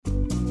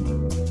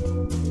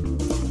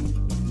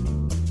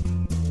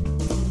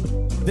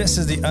This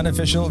is the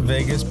Unofficial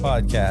Vegas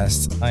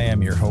Podcast. I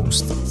am your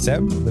host,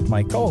 Seb, with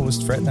my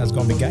co-host, Fred. How's it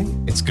going, big guy?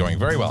 It's going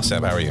very well,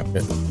 Seb. How are you?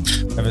 Good.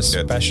 I have a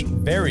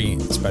very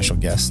special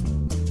guest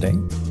today.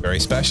 Very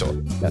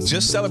special. Yes.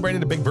 Just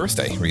celebrated a big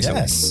birthday recently.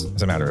 Yes.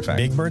 As a matter of fact.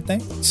 Big birthday?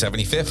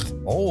 75th.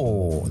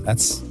 Oh,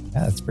 that's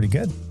pretty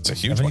good. It's a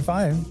huge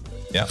 75. one.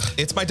 Yeah.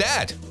 It's my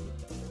dad.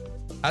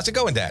 How's it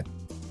going, Dad?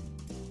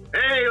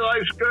 Hey,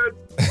 life's good.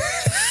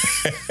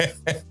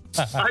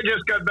 I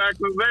just got back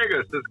from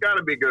Vegas. It's got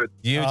to be good.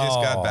 You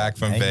just got back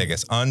from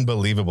Vegas.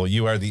 Unbelievable.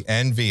 You are the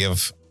envy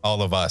of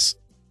all of us.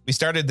 We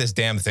started this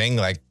damn thing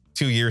like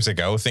 2 years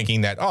ago thinking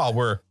that,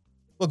 we'll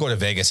go to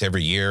Vegas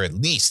every year, at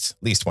least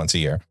once a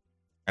year.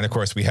 And of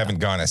course, we haven't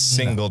gone a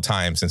single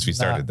time since we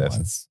started this.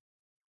 Once.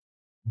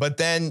 But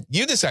then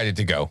you decided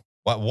to go.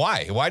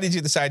 Why? Why did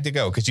you decide to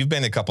go? Because you've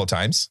been a couple of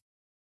times.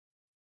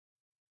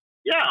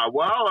 Yeah,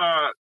 well,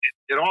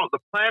 the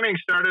planning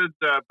started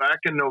back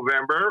in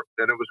November,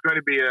 and it was going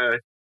to be a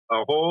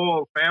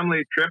whole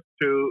family trip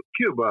to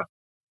Cuba.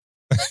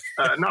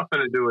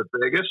 Nothing to do with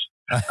Vegas.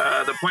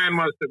 The plan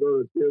was to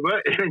go to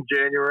Cuba in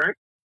January,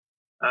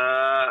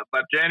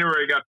 but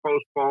January got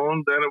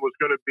postponed. Then it was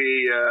going to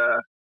be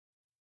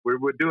we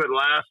would do it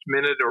last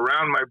minute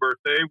around my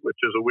birthday,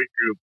 which is a week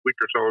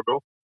or so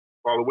ago,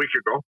 well, a week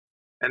ago,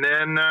 and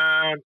then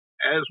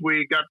as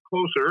we got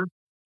closer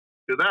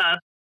to that.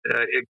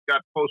 It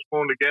got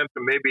postponed again to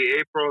maybe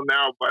April.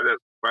 Now, by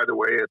the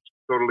way, it's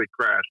totally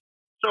crashed.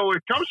 So it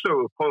comes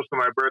so close to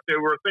my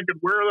birthday, we're thinking,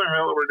 where the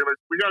hell are we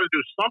got to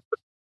do something.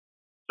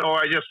 So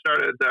I just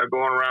started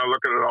going around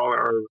looking at all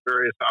our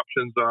various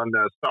options on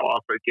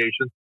sell-off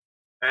vacations,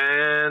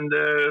 and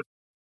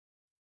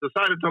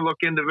decided to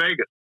look into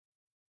Vegas.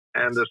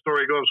 And the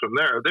story goes from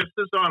there. This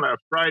is on a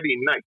Friday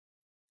night.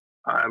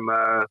 I'm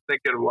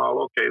thinking,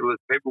 well, okay,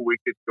 maybe we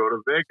could go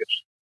to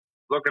Vegas.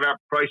 Looking up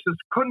prices,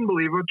 couldn't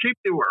believe how cheap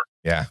they were.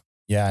 Yeah.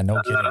 Yeah, no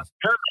kidding.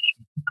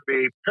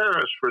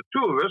 Paris for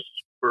two of us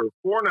for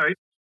 4 nights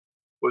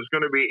was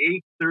going to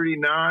be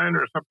 $839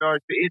 or something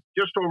like that.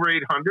 Just over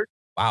 $800.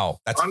 Wow,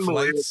 that's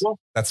unbelievable. Flights.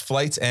 That's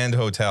flights and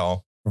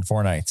hotel For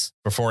 4 nights.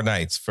 For 4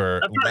 nights for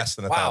less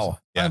than $1,000. Wow,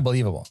 yeah.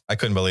 Unbelievable. I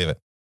couldn't believe it.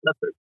 That's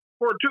it.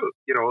 For two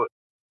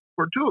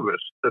of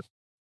us. That's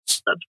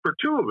for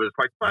two of us,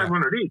 like $500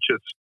 each.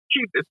 It's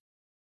cheap.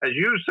 As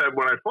you said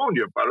when I phoned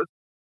you about it,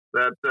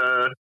 that.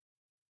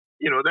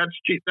 That's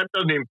cheap. That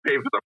doesn't even pay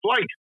for the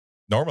flight.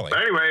 Normally.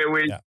 But anyway,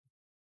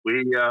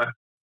 we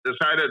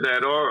decided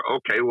that,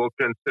 okay, we'll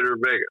consider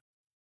Vegas.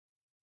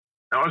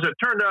 Now, as it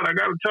turned out, I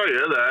got to tell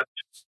you that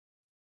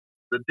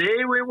the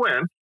day we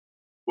went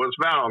was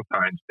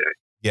Valentine's Day.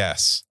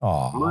 Yes.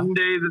 Aww.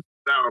 Monday is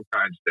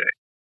Valentine's Day.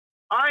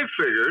 I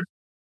figured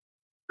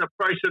the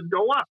price would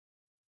go up.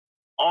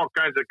 All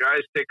kinds of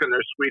guys taking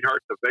their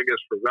sweetheart to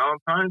Vegas for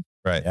Valentine's.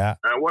 Right. Yeah.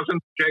 And it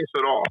wasn't the case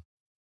at all.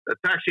 The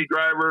taxi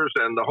drivers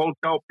and the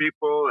hotel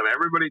people and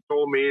everybody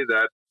told me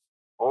that,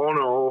 oh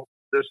no,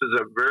 this is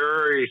a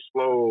very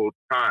slow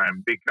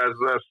time because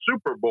the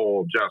Super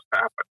Bowl just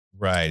happened.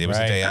 Right. It was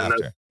the day and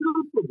after.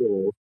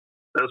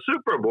 The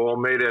Super Bowl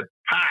made it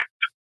packed.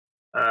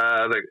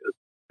 The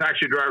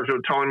taxi drivers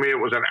were telling me it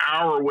was an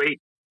hour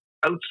wait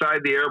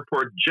outside the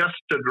airport just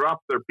to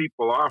drop their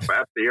people off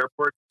at the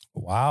airport.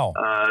 Wow.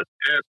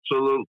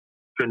 Absolute,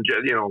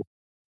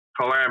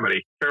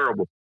 calamity.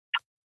 Terrible.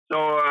 So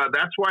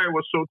that's why it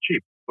was so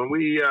cheap. When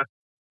we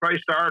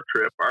priced our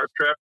trip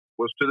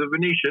was to the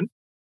Venetian.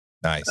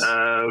 Nice.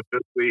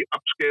 We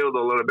upscaled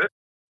a little bit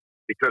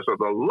because of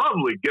the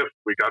lovely gift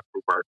we got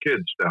from our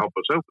kids to help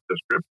us out with this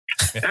trip.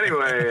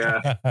 Anyway.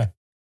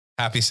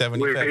 Happy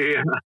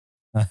 75th.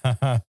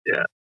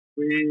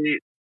 We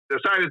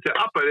decided to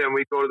up it and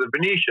we go to the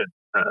Venetian.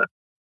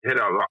 Hit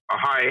a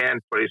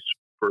high-end place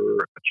for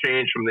a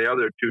change from the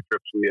other 2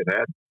 trips we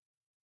had.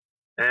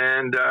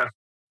 And...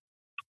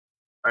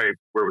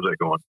 where was I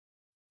going?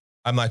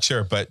 I'm not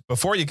sure, but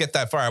before you get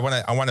that far, I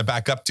want to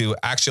back up to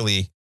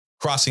actually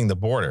crossing the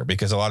border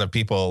because a lot of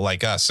people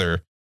like us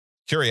are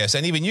curious,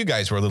 and even you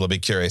guys were a little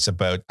bit curious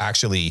about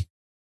actually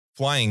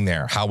flying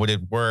there. How would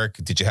it work?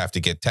 Did you have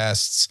to get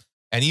tests?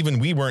 And even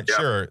we weren't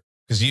sure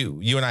because you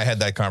and I had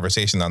that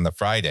conversation on the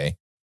Friday,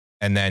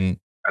 and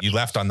then you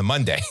left on the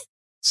Monday.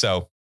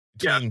 So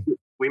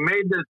we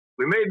made the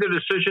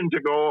decision to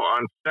go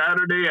on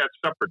Saturday at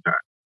supper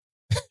time.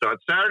 So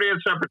it's Saturday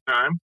at supper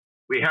time.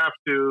 We have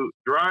to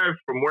drive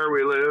from where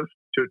we live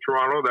to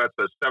Toronto. That's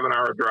a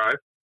 7-hour drive.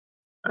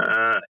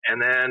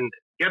 And then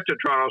get to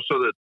Toronto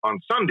on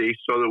Sunday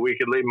so that we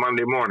could leave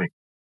Monday morning.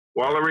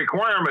 Well, the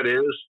requirement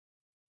is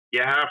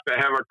you have to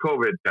have a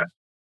COVID test.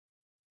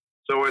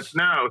 So it's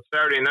now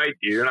Saturday night.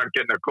 You're not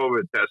getting a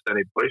COVID test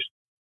anyplace.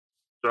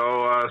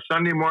 So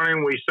Sunday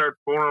morning we start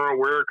phoning around,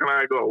 where can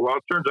I go? Well,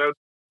 it turns out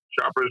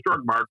Shoppers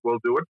Drug Mart will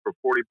do it for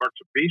 $40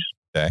 a piece.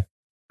 Okay.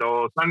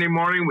 So Sunday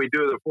morning we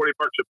do the $40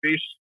 a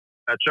piece.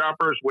 At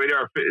Shoppers,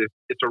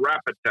 it's a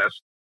rapid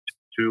test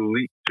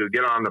to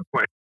get on the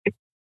plane.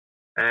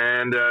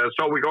 And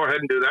so we go ahead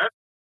and do that.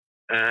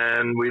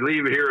 And we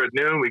leave here at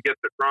noon. We get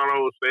to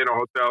Toronto, stay in a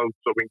hotel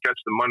so we can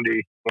catch the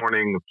Monday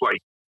morning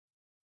flight.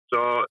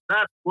 So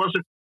that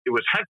wasn't it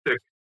was hectic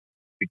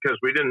because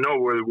we didn't know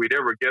whether we'd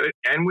ever get it,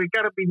 and we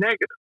got to be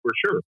negative for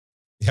sure.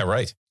 Yeah,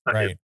 right.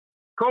 Right.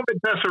 COVID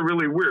tests are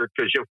really weird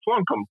because you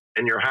flunk them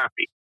and you're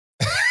happy.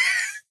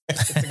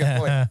 That's a good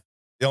point.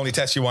 The only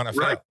test you want to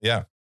fail. Right.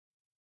 Yeah.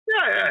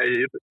 Yeah.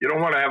 You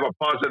don't want to have a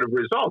positive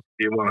result.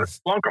 You want to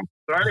flunk them.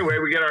 So anyway,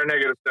 we get our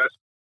negative test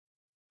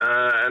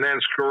and then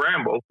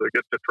scramble to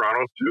get to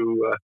Toronto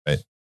to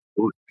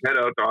head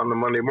out on the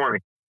Monday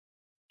morning.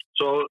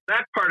 So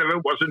that part of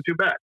it wasn't too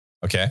bad.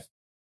 Okay.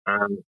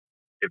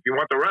 If you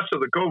want the rest of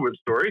the COVID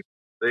story,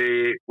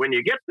 when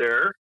you get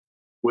there,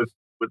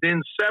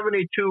 within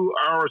 72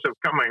 hours of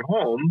coming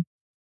home,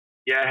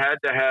 you had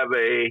to have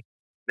a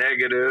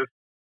negative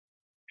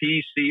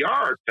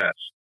PCR test.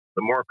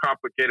 The more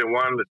complicated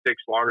one that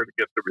takes longer to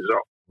get the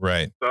result.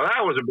 Right. So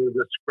that was a bit of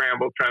a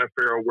scramble trying to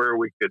figure out where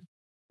we could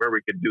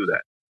do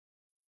that.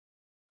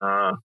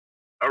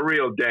 A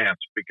real dance,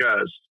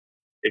 because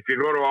if you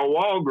go to a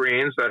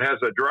Walgreens that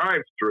has a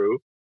drive-through,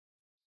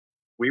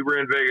 we were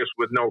in Vegas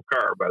with no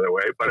car, by the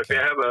way, but if you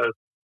have a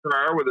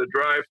car with a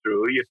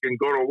drive-through, you can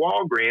go to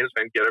Walgreens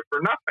and get it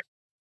for nothing.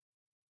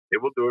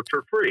 It will do it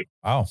for free.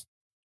 Wow.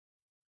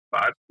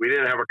 But we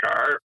didn't have a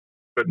car,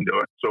 couldn't do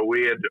it. So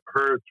we had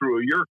heard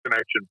through your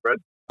connection, Fred,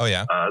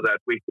 that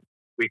we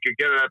could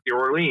get it at the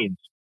Orleans.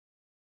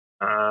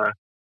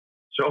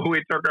 So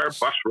we took our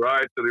bus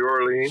ride to the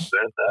Orleans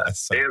and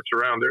danced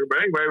around there. But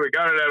anyway, we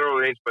got it at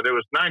Orleans, but it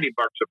was $90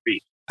 a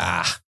piece.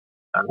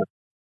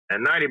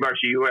 And $90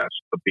 US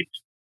a piece.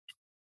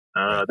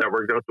 That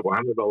worked out to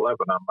 $111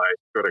 on my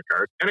credit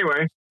card.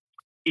 Anyway,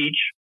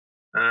 each.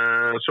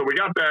 So we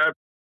got that.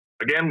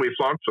 Again, we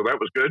flunked, so that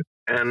was good.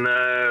 And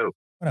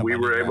we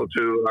were able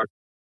to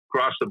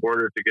cross the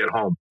border to get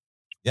home.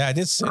 Yeah, it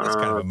is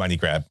kind of a money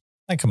grab.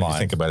 Like, come on.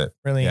 Think about it.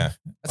 Really? Yeah.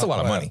 That's a lot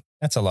of money.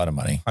 That's a lot of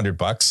money.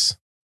 $100.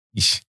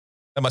 Yeesh.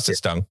 That must have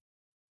stung.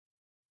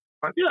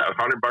 Yeah,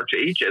 $100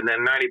 each, and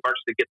then $90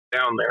 to get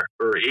down there,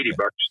 or $80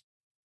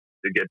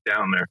 to get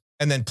down there.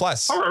 And then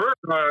plus, however,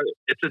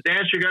 it's a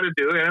dance you got to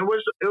do, and it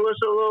was a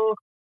little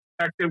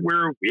hectic.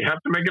 Where we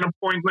have to make an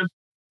appointment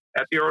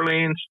at the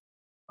Orleans.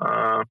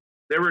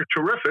 They were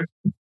terrific,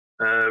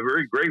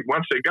 very great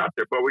once they got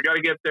there. But we got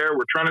to get there.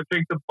 We're trying to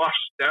take the bus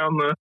down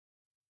the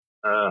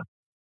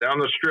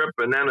strip,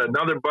 and then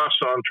another bus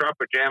on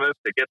Tropicana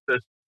to get to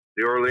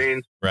the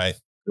Orleans. Right.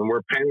 And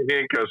we're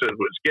panicking because it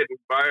was getting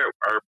by.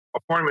 Our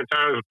appointment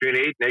time was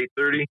between 8 and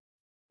 8:30.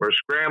 We're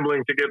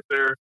scrambling to get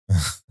there.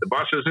 The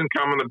bus isn't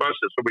coming. So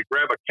we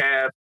grab a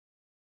cab.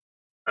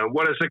 And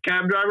what does the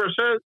cab driver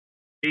say?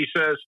 He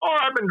says, "Oh,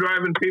 I've been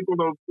driving people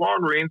to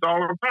Walgreens all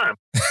the time."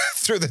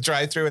 Through the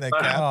drive-through in a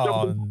cab.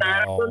 Oh,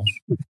 no.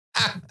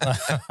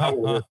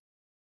 Oh,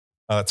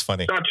 that's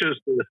funny. Such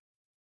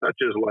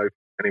is life,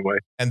 anyway.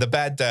 And the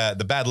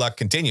bad luck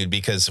continued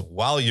because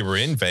while you were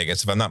in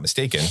Vegas, if I'm not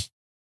mistaken,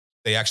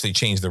 they actually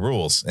changed the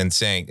rules and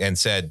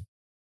said,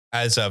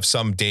 as of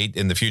some date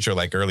in the future,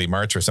 like early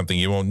March or something,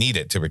 you won't need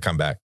it to come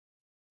back.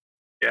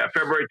 Yeah,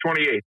 February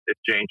 28th, it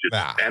changes.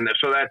 And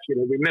so that's,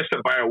 we missed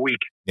it by a week.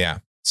 Yeah.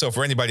 So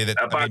for anybody that,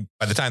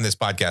 by the time this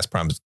podcast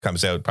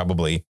comes out,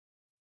 probably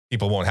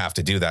people won't have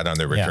to do that on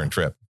their return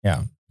trip. Yeah.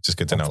 Which is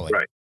good to know.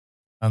 Right.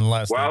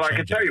 Unless. Well, I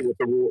can tell you what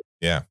the rules.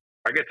 Yeah.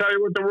 I can tell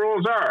you what the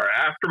rules are.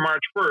 After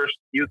March 1st,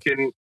 you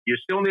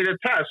still need a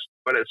test,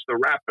 but it's the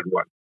rapid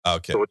one.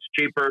 Okay. So it's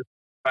cheaper,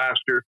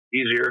 faster,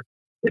 easier.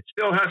 It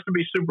still has to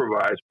be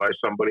supervised by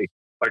somebody,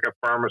 like a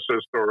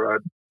pharmacist or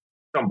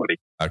somebody.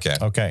 Okay.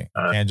 Okay.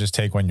 You can't just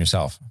take one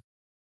yourself.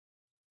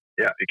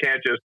 Yeah, you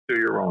can't just do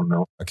your own.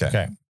 No.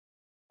 Okay.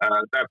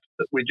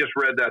 We just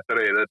read that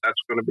today.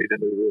 That's going to be the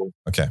new rule.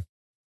 Okay.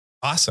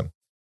 Awesome.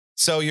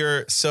 So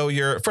you're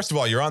first of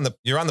all, you're on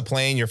the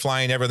plane, you're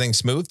flying, everything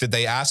smooth. Did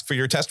they ask for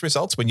your test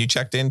results when you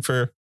checked in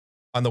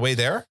on the way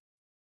there?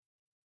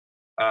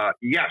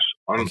 Yes.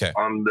 Wait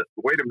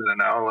a minute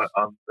now.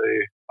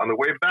 On the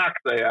way back,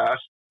 they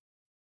asked.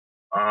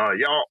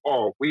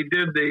 We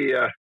did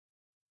the.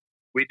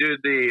 You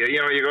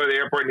go to the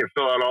airport and you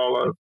fill out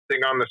all the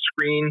thing on the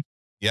screen.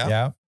 Yeah.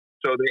 Yeah.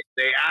 So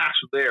they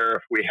asked there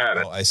if we had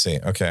it. Oh, I see.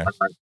 Okay.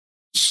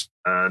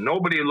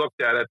 Nobody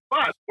looked at it,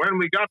 but when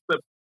we got the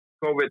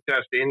COVID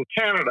test in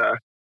Canada,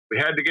 we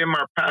had to give them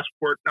our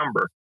passport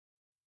number.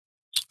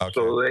 Okay.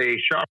 So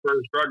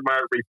Shoppers Drug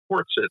Mart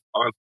reports it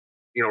on,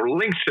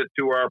 links it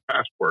to our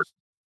passport.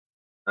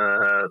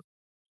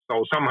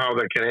 So somehow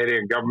the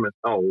Canadian government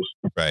knows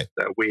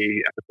that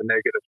we have the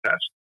negative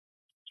test.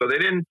 So they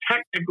didn't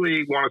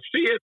technically want to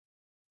see it,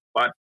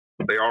 but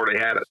they already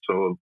had it.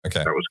 So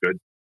that was good.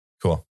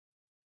 Cool.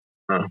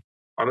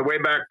 On the way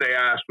back, they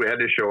asked, we had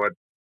to show it.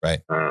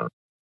 Right. And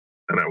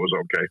that was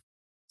okay.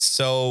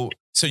 So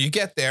you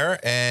get there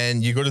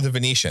and you go to the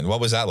Venetian. What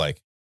was that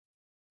like?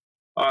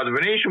 The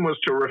Venetian was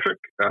terrific.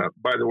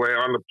 By the way,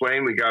 on the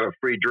plane, we got a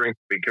free drink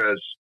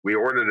because we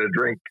ordered a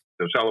drink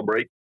to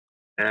celebrate,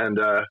 and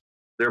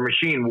their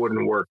machine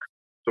wouldn't work.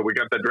 So we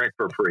got the drink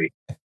for free.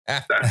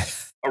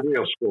 That's a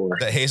real score.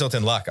 The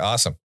Hazelton luck.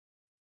 Awesome.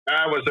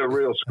 That was a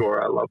real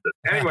score. I loved it.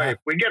 Anyway,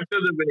 we get to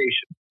the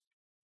Venetian.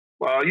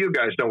 Well, you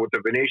guys know what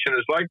the Venetian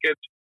is like.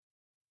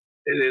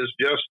 It is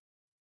just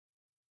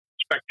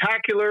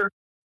spectacular,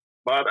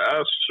 but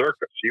a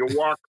circus. You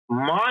walk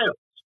miles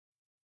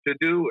to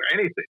do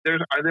anything.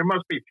 There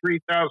must be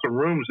 3,000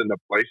 rooms in the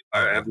place.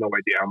 I have no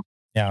idea.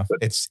 Yeah, but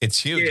it's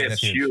huge.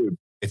 It's huge.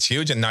 It's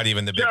huge, and not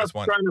even the biggest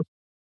one.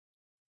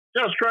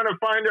 Just trying to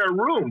find our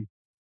room.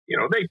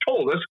 They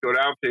told us go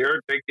down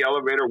there, take the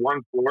elevator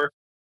 1 floor,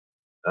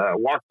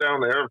 walk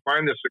down there,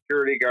 find the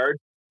security guard.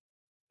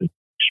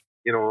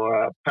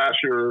 Pass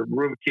your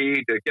room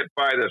key to get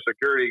by the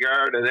security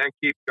guard, and then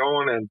keep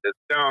going. And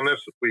down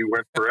this, we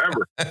went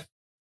forever.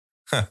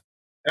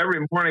 Every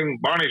morning,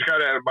 my wife's got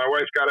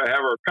to have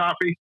her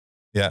coffee.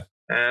 Yeah.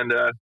 And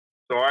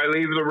so I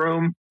leave the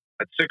room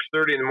at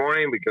 6:30 in the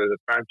morning because the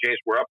time change.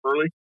 We're up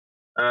early.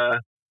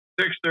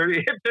 6:30.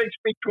 It takes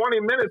me 20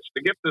 minutes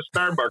to get to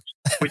Starbucks,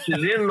 which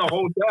is in the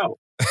hotel.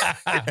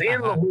 It's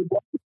in the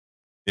hotel.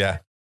 Yeah.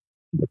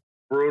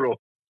 Brutal.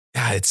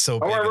 God, it's so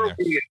big. However,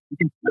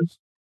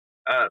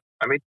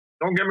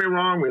 don't get me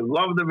wrong. We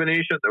love the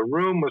Venetian.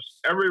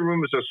 Every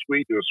room was a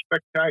suite. It was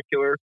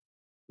spectacular.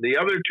 The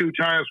other 2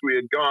 times we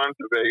had gone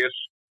to Vegas,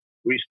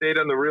 we stayed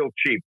on the real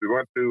cheap. We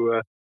went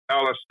to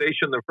Palace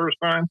Station the first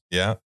time.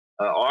 Yeah.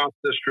 Off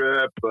the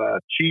strip,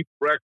 cheap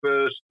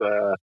breakfast,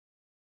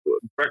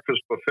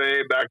 breakfast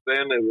buffet. Back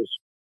then it was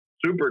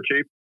super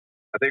cheap.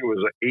 I think it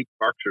was $8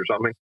 or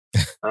something.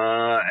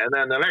 And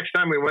then the next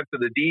time we went to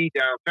the D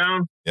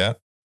downtown. Yeah.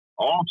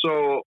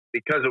 Also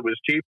because it was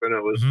cheap and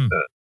it was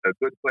a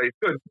good place.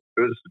 It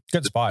was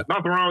good spot.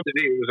 Nothing wrong with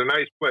the D. It was a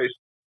nice place.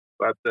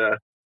 But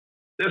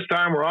this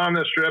time we're on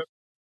the strip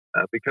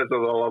because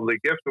of the lovely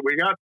gift that we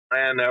got.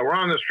 And we're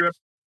on the strip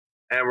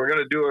and we're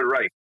going to do it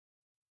right.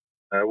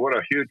 What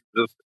a huge,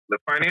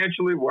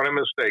 financially, what a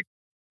mistake.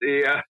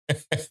 The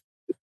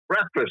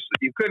breakfast,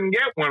 you couldn't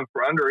get one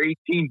for under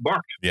 $18.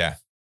 Yeah.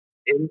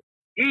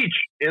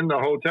 Each in the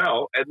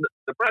hotel. And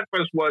the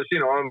breakfast was,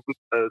 an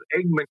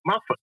Egg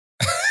McMuffin.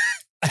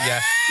 Yeah.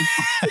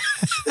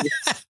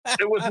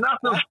 It was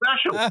nothing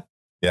special.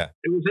 Yeah.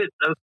 It was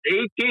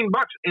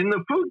 $18 in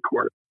the food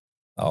court.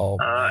 Oh.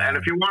 And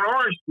if you want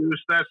orange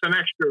juice, that's an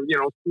extra,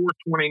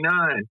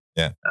 $4.29.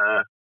 Yeah.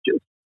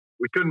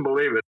 We couldn't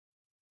believe it.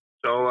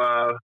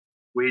 So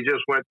we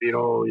just went,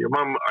 your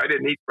mom, I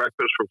didn't eat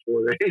breakfast for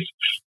 4 days.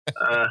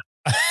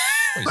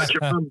 But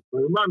your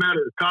mom had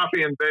her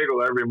coffee and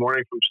bagel every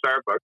morning from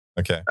Starbucks.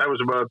 Okay. That was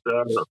about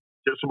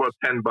just about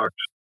 $10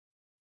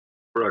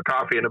 for a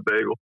coffee and a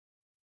bagel.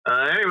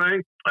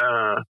 Anyway,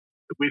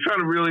 we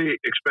found it really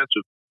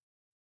expensive.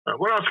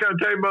 What else can I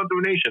tell you about the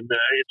Venetian?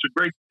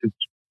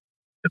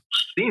 It's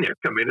scenic.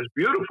 I mean, it's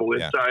beautiful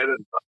inside,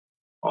 and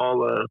all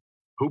the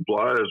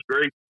hoopla is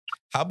great.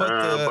 How about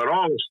but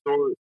all the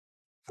stores?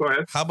 Go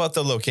ahead. How about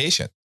the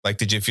location? Like,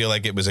 did you feel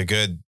like it was a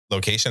good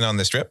location on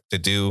the strip to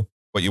do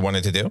what you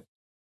wanted to do?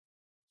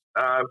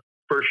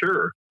 For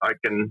sure. Our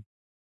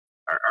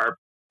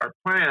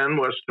plan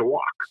was to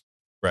walk.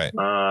 Right.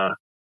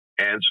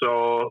 And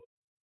so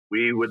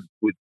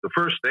the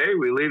first day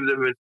we leave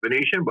the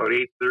Venetian about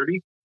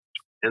 8:30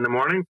 in the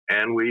morning,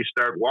 and we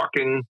start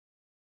walking.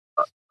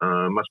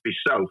 Must be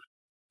south.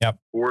 Yep.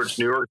 Towards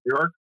New York.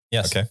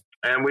 Yes. Okay.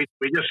 And we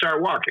just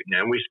start walking,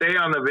 and we stay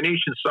on the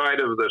Venetian side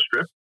of the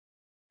strip,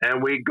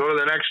 and we go to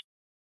the next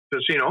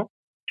casino,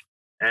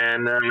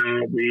 and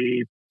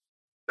we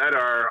set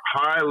our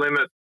high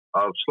limit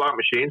of slot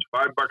machines,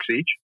 $5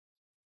 each,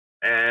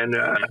 and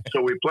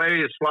so we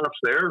play slots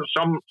there.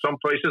 Some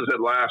places it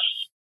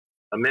lasts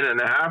a minute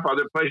and a half.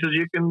 Other places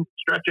you can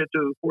stretch it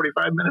to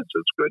 45 minutes.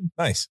 It's good.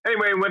 Nice.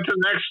 Anyway, went to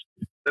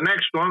the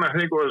next one. I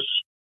think was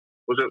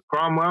it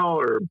Cromwell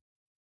or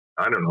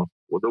I don't know.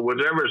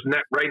 Whatever's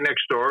right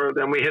next door.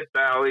 Then we hit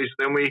Bally's.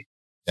 Then we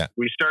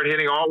start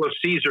hitting all the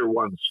Caesar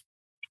ones.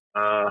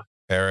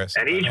 Paris.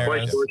 And each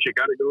place you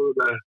got to go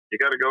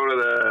to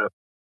the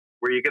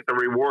where you get the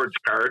rewards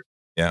card.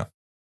 Yeah.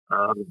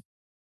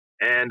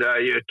 And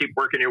you keep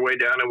working your way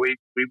down. And we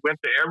went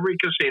to every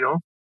casino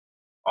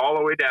all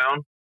the way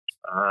down.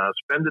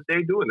 Spend the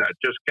day doing that.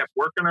 Just kept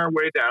working our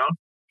way down,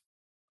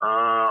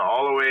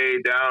 all the way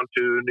down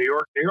to New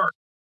York.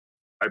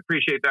 I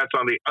appreciate that's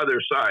on the other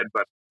side,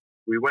 but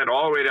we went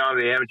all the way down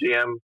to the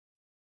MGM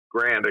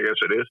Grand, I guess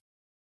it is.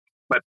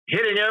 But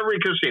hitting every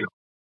casino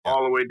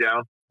all the way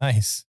down.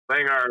 Nice.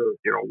 Playing our,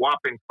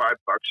 whopping $5.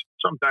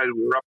 Sometimes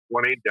we were up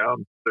 20,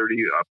 down 30,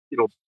 up,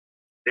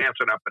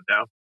 dancing up and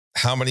down.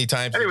 How many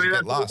times did you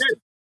get lost?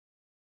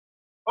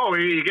 Oh,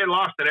 you get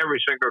lost in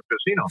every single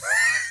casino.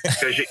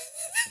 Because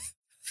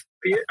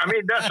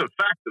that's a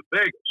fact of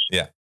Vegas.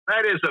 Yeah.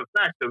 That is a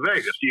fact of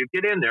Vegas. You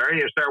get in there and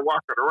you start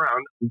walking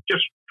around,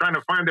 just trying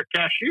to find a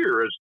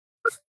cashier is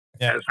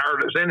as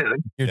hard as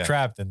anything. You're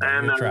trapped in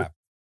there. You're trapped.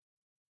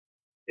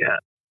 Yeah.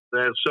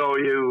 And so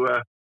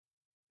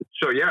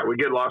we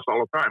get lost all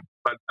the time.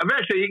 But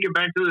eventually you get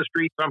back to the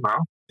street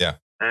somehow. Yeah.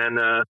 And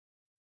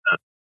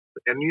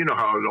you know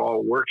how it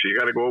all works. You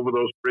got to go over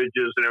those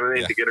bridges and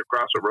everything to get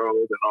across the road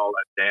and all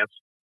that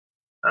dance.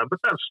 But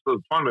that's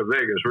the fun of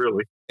Vegas,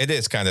 really. It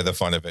is kind of the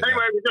fun of it.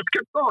 Anyway,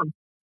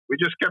 we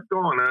just kept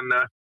going. And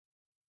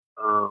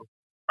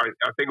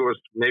I think it was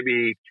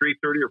maybe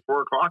 3:30 or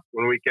 4 o'clock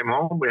when we came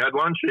home. We had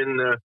lunch in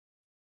New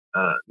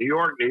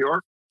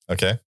York.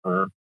 Okay.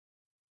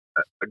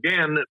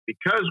 Again,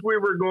 because we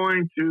were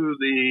going to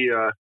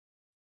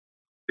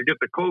get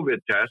the COVID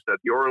test at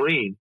the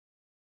Orleans,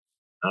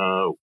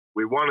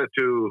 we wanted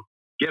to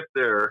get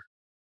there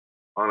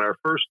on our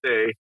first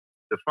day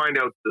to find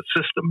out the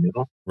system,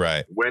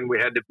 right? When we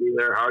had to be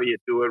there, how you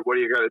do it, what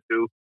do you got to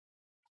do,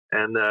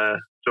 and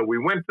so we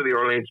went to the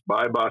Orleans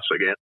by bus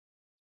again.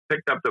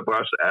 Picked up the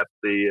bus at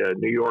the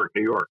New York.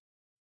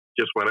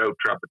 Just went out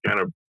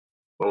Tropicana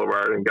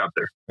Boulevard and got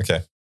there.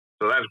 Okay.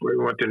 So that's where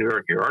we went to New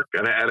York.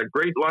 And I had a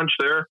great lunch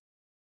there.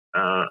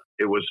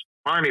 It was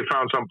finally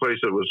found some place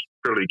that was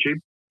fairly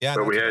cheap. Yeah.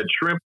 So we had a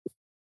shrimp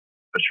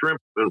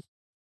and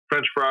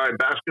French fry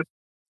basket.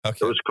 Okay.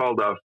 It was called,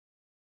 I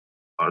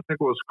think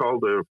it was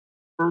called the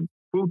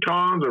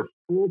Futons or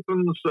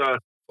Fultons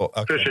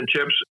fish and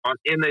chips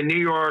in the New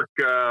York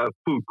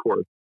food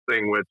court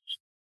thing, which,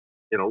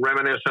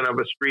 reminiscent of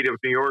a street of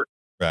New York.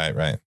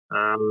 Right.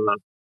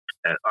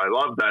 I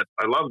love that.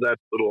 I love that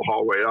little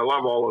hallway. I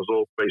love all those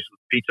little places,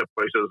 pizza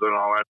places and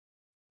all that.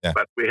 Yeah.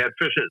 But we had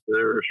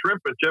there were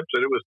shrimp and chips,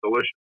 and it was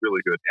delicious,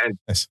 really good, and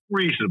nice.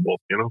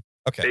 Reasonable,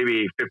 Okay.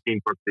 Maybe $15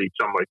 each,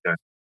 something like that.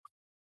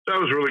 So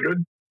that was really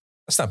good.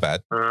 That's not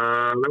bad.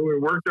 Then we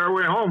worked our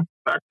way home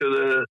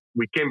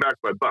we came back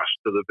by bus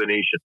to the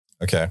Venetian.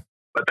 Okay.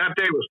 But that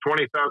day was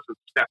 20,000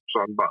 steps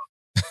on bus.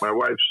 My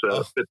wife's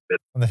Fitbit.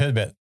 On the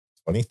Fitbit.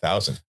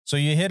 20,000. So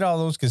you hit all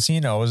those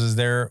casinos. Is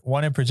there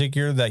one in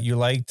particular that you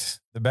liked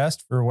the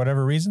best for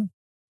whatever reason?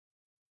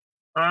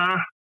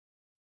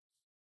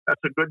 That's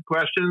a good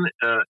question.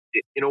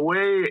 In a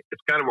way,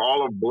 it's kind of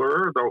all a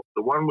blur.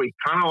 The one we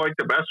kind of liked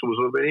the best was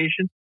the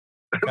Venetian.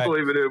 Okay.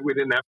 Believe it, we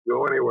didn't have to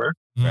go anywhere.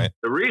 Right.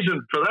 The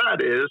reason for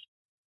that is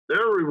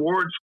their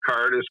rewards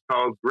card is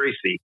called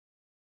Gracie.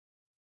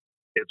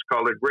 It's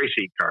called a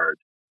Gracie card.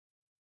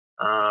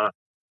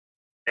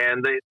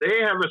 And they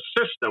have a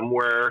system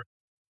where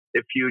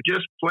if you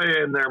just play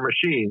in their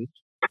machines,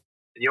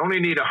 and you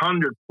only need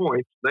 100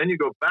 points, then you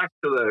go back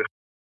to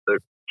the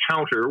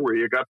counter where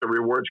you got the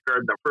rewards card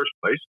in the first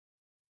place.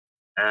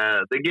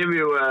 They give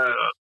you a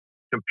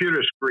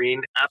computer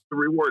screen at the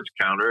rewards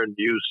counter, and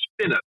you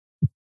spin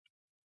it.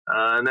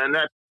 And then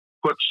that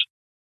puts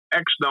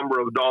X number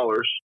of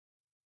dollars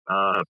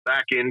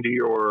back into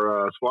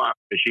your slot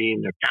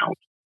machine account.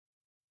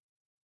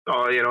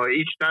 So,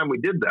 each time we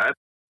did that,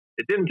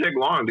 it didn't take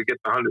long to get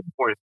the 100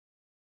 points.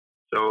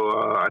 So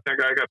I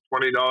think I got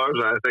 $20.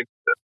 I think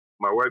that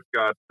my wife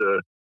got,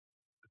 I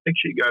think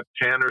she got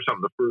 10 or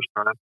something the first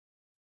time.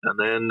 And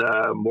then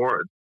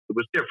more, it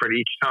was different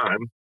each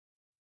time.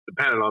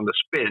 Depending on the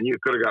spin, you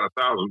could have got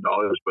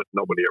 $1,000, but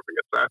nobody ever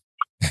gets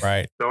that.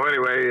 Right. So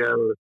anyway,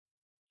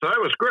 so that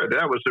was good.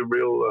 That was a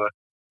real,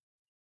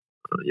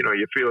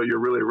 you feel you're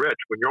really rich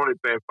when you're only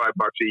paying $5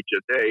 each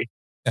a day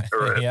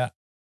or Yeah.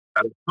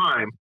 at a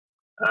time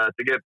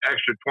to get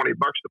extra $20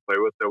 to play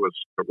with. That was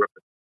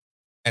terrific.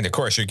 And of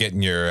course, you're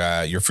getting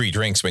your free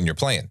drinks when you're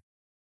playing.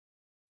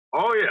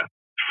 Oh yeah,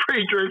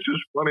 free drinks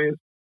is funny.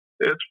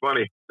 It's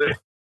funny.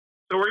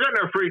 So we're getting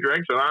our free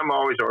drinks, and I'm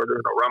always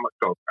ordering a rum and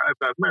coke. I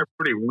thought we're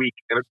pretty weak,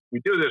 and if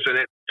we do this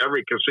in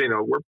every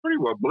casino, we're pretty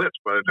well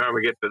blitzed by the time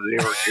we get to New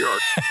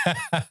York.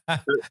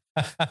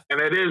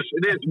 And it is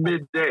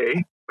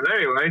midday. But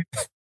anyway,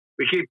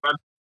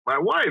 my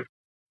wife,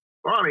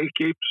 Bonnie,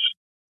 keeps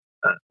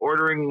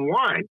ordering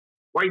wine,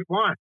 white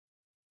wine.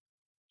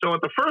 So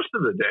at the first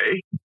of the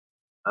day,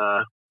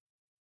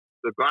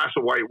 the glass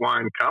of white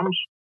wine comes,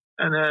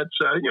 and it's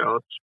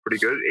it's pretty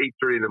good.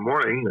 8:30 in the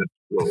morning. It's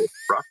a little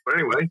rough, but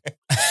anyway,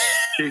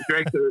 she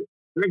drinks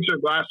her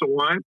glass of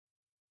wine.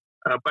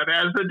 But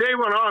as the day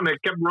went on, they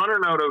kept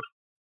running out of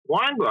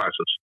wine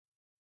glasses,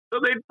 so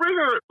they'd bring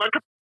her like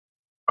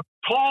a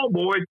tall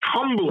boy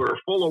tumbler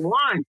full of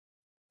wine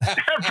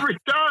every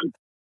time.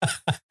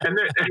 And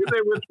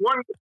there was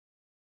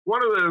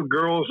one of the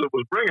girls that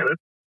was bringing it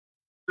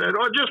said,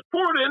 "Oh, just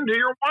pour it into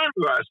your wine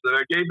glass that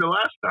I gave you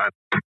last time."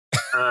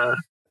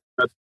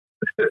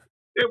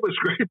 It was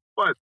great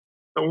fun.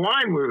 The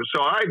wine was,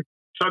 so I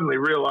suddenly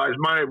realized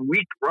my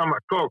weak rum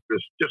and coke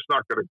is just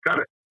not going to cut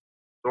it.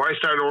 So I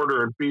started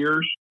ordering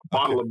beers, a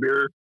bottle of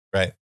beer,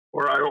 right?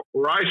 Or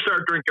I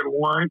start drinking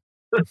wine.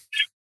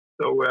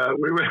 So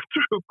we went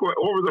through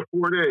over the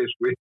 4 days.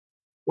 We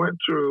went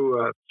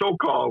through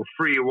so-called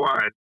free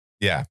wine.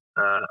 Yeah,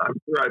 I'm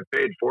sure I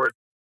paid for it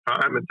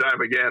time and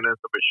time again at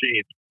the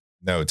machine.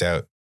 No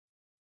doubt.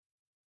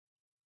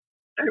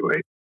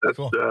 Anyway, that's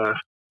cool. Well,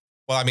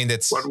 I mean,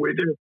 that's what we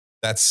do.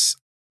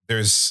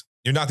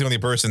 You're not the only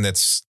person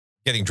that's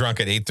getting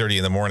drunk at 8:30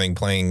 in the morning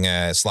playing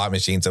slot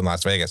machines in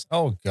Las Vegas.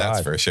 Oh, God.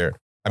 That's for sure.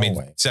 I mean,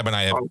 Seb and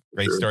I have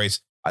great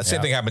stories.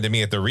 Same thing happened to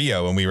me at the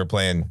Rio when we were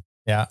playing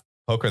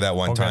poker that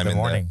one time in the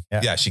morning.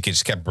 She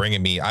just kept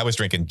bringing me. I was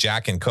drinking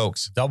Jack and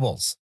Cokes, double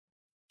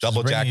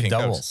Jack and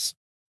Cokes,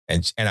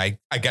 and I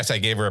guess I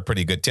gave her a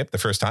pretty good tip the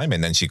first time,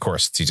 and then she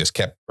just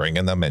kept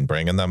bringing them.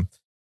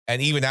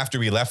 And even after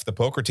we left the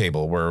poker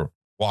table, we're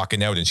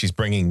walking out and she's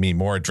bringing me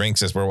more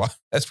drinks as we're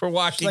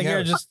walking Like,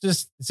 out. here,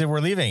 just say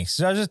we're leaving.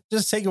 So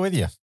just take it with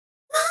you.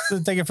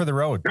 Just take it for the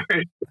road.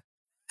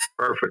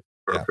 Perfect.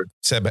 Yeah.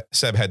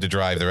 Seb had to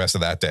drive the rest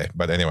of that day.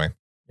 But anyway.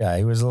 Yeah,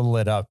 he was a little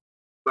lit up.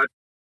 But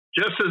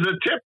just as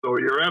a tip, though,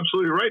 you're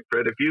absolutely right,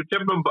 Fred. If you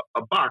tip them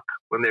 $1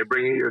 when they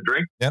bring you your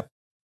drink, yep,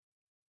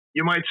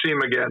 you might see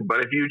them again.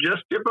 But if you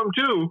just tip them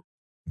 2,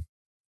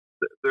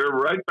 they're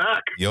right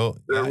back. You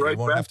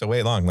won't have to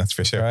wait long. That's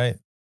for sure. Right.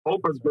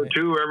 Hoping for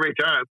 2 every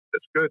time.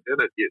 It's good,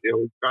 isn't it? You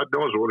know, God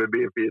knows what it'd be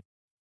if you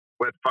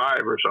went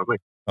 5 or something.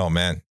 Oh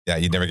man, yeah,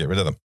 you'd never get rid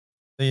of them.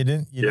 So you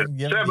didn't give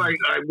Seb, me...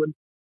 I would.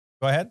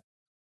 Go ahead.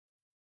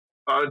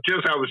 I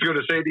was going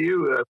to say to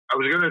you, I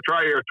was going to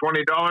try your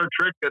 $20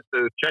 trick at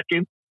the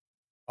check-in.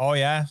 Oh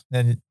yeah,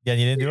 and you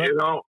didn't do it. You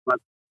know, but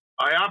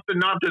I opted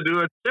not to do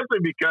it simply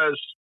because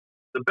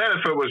the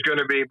benefit was going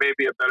to be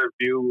maybe a better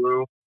view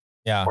room,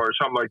 or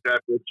something like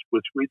that,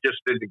 which we just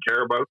didn't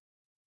care about.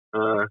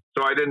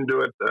 So I didn't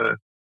do it.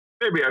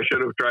 Maybe I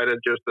should have tried it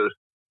just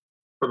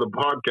for the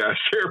podcast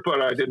here,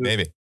 but I didn't.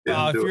 Maybe.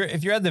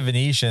 If you're at the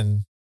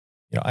Venetian,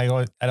 you know,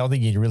 I don't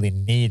think you really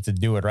need to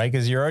do it, right?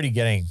 Because you're already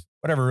getting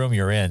whatever room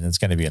you're in. It's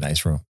going to be a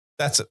nice room.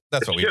 That's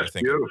what we were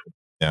thinking. Beautiful.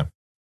 Yeah,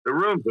 the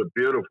rooms are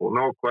beautiful,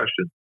 no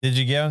question. Did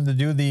you get him to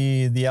do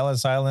the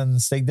Ellis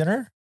Island steak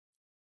dinner?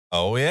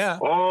 Oh yeah.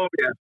 Oh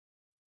yeah.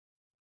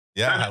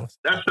 Yeah.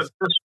 That's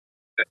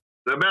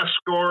the best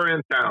score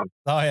in town.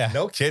 Oh yeah.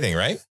 No kidding,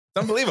 right? It's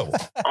unbelievable.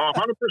 100%.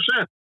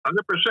 100%.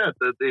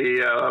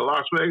 The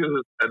Las Vegas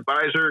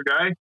advisor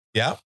guy.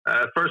 Yeah.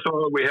 First of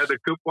all, we had the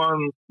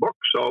coupon book,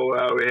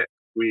 so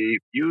we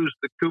used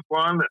the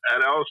coupon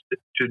at Ellis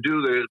to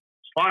do the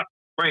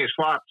playing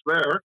slots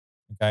there.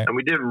 Okay. And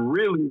we did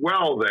really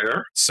well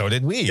there. So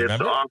did we.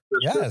 Remember?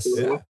 Yes.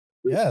 Yeah.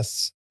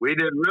 Yes. We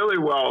did really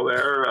well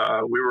there.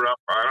 We were up,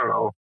 I don't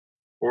know,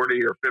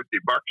 $40 or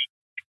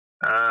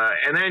 $50.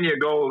 And then you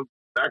go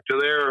back to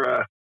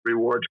their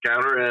rewards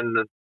counter and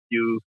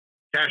you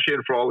cash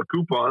in for all the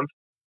coupons.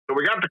 So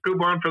we got the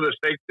coupon for the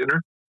steak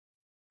dinner.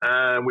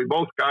 We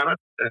both got it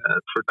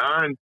for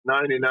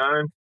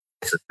 $9.99.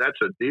 That's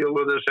a deal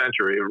of the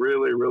century.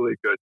 Really, really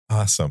good.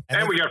 Awesome.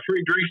 And we got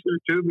free drinks there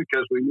too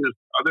because we used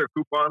other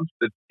coupons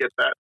to get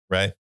that.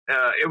 Right.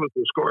 It was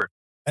the score.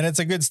 And it's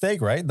a good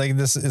steak, right? Like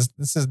this is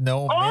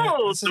no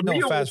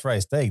fast fry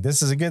steak.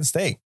 This is a good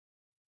steak.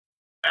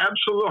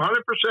 Absolutely,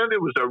 100%.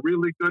 It was a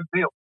really good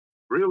meal.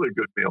 Really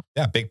good meal.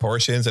 Yeah, big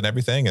portions and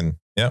everything, and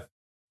you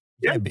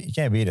can't beat it.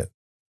 Can't beat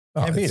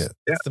it.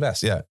 It's the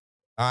best. Yeah,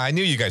 I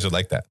knew you guys would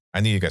like that.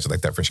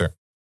 For sure.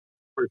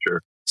 For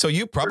sure. So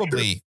you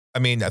probably, I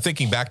mean,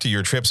 thinking back to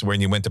your trips when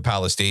you went to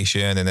Palace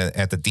Station and then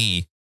at the D,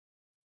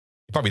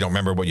 you probably don't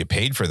remember what you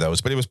paid for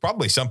those, but it was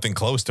probably something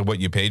close to what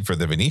you paid for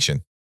the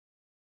Venetian.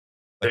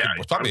 Like yeah, it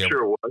was probably I'm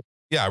sure it was.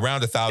 Yeah,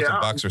 around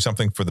 $1,000 or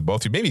something for the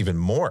both of you, maybe even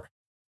more.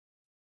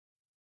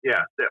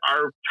 Yeah,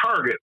 our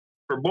target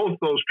for both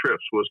those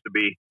trips was to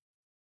be,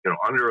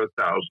 under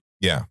 1,000.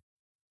 Yeah.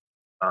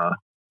 I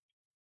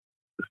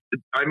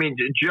mean,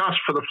 just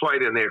for the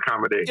flight and the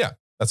accommodation. Yeah,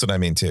 that's what I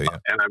mean too. Yeah,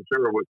 and I'm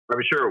sure it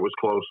was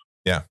close.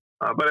 Yeah,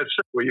 but it's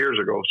several years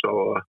ago.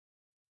 So,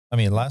 I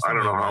mean, last I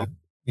don't know how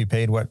we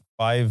paid what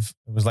 $5.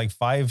 It was like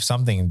 $5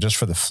 something just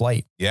for the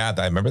flight. Yeah,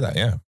 I remember that.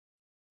 Yeah,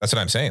 that's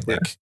what I'm saying. Yeah.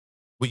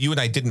 Like, you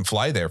and I didn't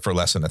fly there for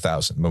less than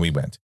 1,000 when we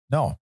went.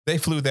 No, they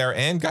flew there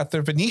and got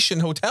their Venetian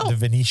hotel. The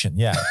Venetian,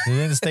 yeah. They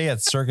didn't stay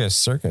at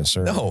Circus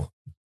or no.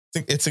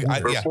 It's 4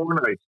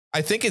 nights.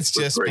 I think it's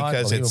just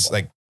because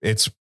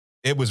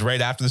it was right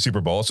after the Super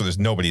Bowl, so there's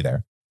nobody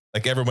there.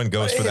 Like everyone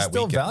goes for that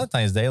still weekend.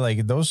 Valentine's Day,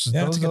 like those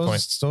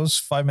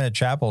 5-minute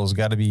chapels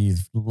got to be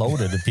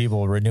loaded of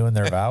people renewing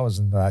their vows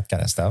and that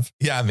kind of stuff.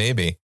 Yeah,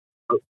 maybe.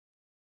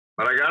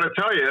 But I got to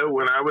tell you,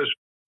 when I was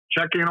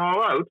checking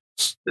all out,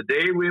 the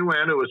day we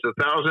went, it was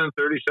 $1,037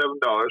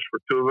 for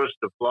 2 of us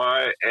to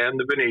fly and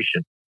the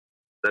Venetian.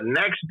 The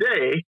next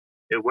day,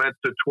 it went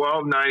to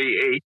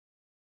 $1,298,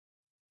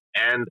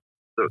 and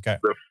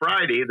the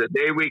Friday, the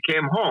day we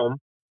came home,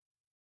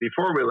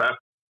 before we left,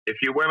 if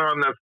you went on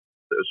the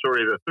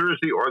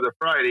Thursday or the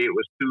Friday, it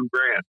was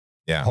 $2,000.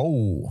 Yeah.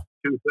 Oh,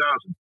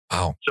 2,000.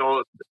 Wow.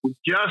 So we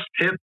just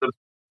hit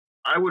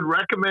I would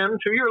recommend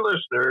to your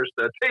listeners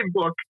that they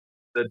book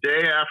the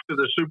day after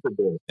the Super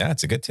Bowl. Yeah,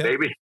 it's a good tip.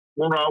 Maybe it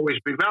won't always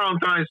be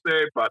Valentine's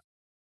Day, but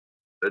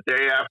the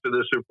day after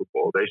the Super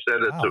Bowl. They said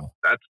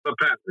that's the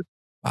pattern.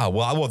 Wow.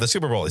 Well, the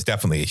Super Bowl is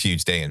definitely a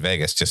huge day in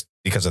Vegas just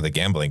because of the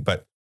gambling,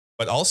 but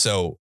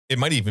also it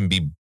might even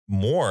be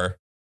more.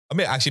 I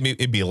mean, actually,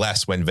 it'd be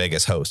less when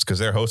Vegas hosts because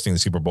they're hosting the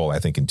Super Bowl, I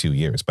think, in 2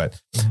 years.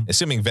 But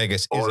assuming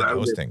Vegas isn't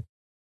hosting.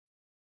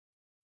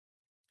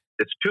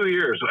 It's 2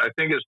 years. I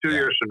think it's 2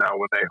 years from now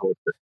when they host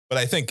it. But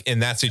I think in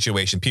that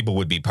situation, people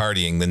would be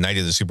partying the night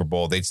of the Super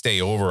Bowl. They'd stay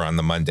over on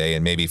the Monday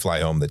and maybe fly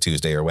home the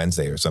Tuesday or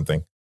Wednesday or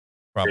something.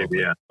 Probably.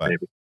 Maybe, yeah.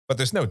 Maybe. But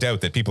there's no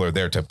doubt that people are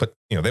there to put,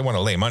 they want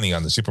to lay money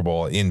on the Super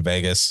Bowl in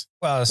Vegas.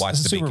 Well, the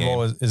Super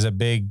Bowl is a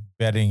big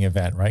betting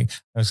event, right?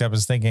 I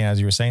was thinking as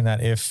you were saying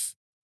that if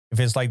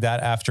it's like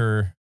that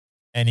after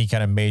any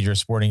kind of major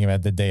sporting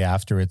event, the day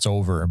after it's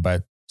over,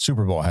 but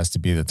Super Bowl has to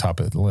be the top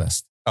of the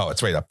list. Oh,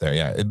 it's right up there.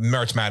 Yeah.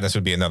 March Madness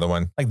would be another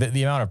one. Like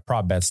the amount of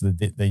prop bets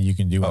that you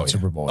can do on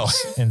Super Bowl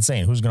is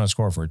insane. Who's going to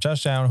score for a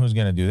touchdown? Who's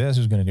going to do this?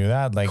 Who's going to do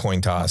that? Like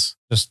coin toss.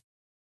 Just,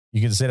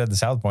 you could sit at the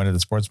South Point at the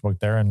sports book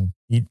there and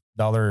eat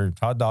dollar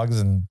hot dogs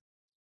and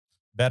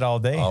bet all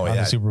day on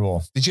the Super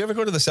Bowl. Did you ever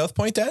go to the South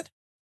Point, Dad?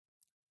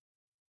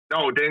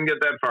 No, didn't get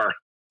that far.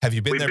 Have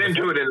you been there? We've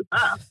been to it in the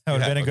past. That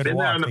would have been a good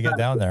walk to get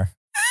down there.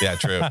 Yeah,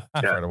 true.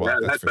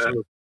 That's for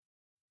sure.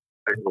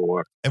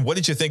 And what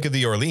did you think of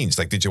the Orleans?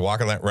 Like, did you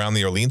walk around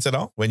the Orleans at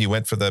all when you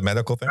went for the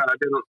medical thing? I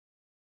didn't.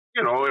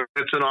 You know,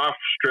 it's an off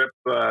strip.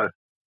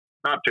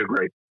 Not too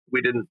great.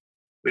 We didn't.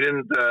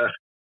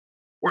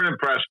 Weren't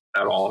impressed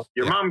at all.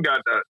 Your mom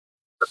got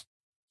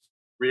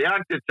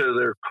reacted to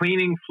their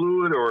cleaning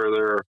fluid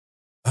or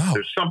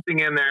there's something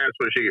in there.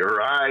 So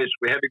her eyes.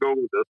 We had to go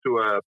to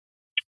a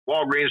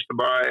Walgreens to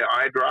buy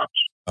eye drops.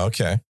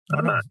 Okay.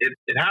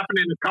 It happened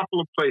in a couple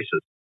of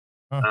places.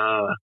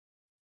 Huh.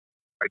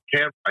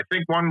 I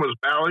think one was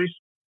Bally's.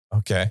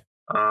 Okay.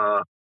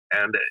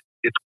 And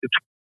it's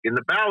in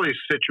the Bally's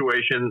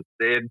situation.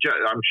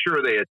 I'm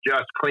sure they had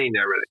just cleaned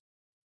everything.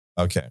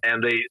 Okay.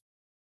 And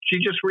she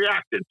just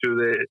reacted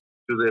to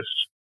this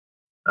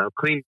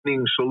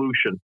cleaning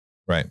solution.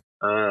 Right.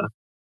 I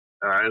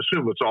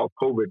assume it's all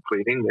COVID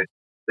cleaning.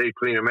 They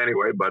clean them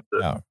anyway, but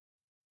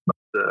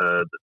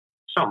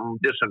some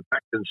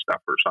disinfectant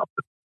stuff or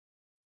something.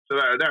 So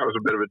that was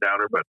a bit of a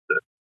downer, but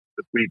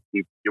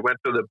you went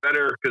to the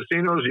better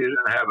casinos, you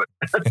didn't have it.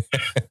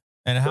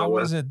 And how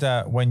was it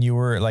when you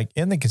were like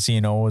in the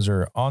casinos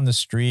or on the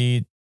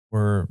street?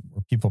 Were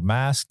people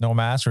masked, no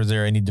masks? Or is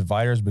there any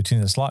dividers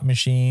between the slot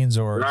machines,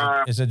 or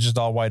is it just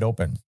all wide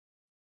open?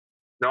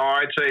 No,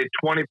 I'd say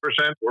 20%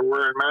 were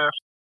wearing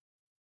masks.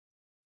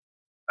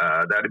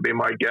 That'd be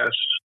my guess.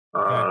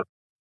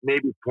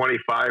 Maybe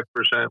 25%,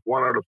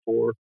 1 out of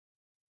 4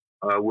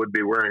 would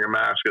be wearing a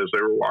mask as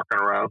they were walking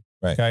around.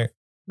 Right. Okay.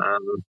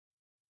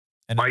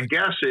 And my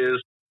guess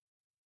is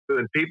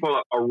when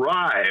people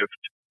arrived,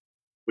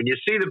 when you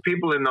see the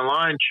people in the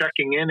line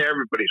checking in,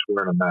 everybody's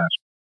wearing a mask.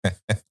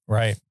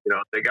 Right. You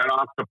know, they got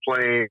off the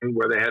plane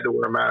where they had to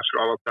wear a mask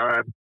all the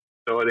time.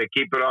 So they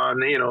keep it on,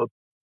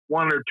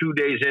 1 or 2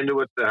 days into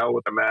it, the hell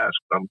with the mask,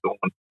 I'm going.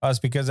 It's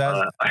because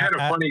I had a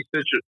funny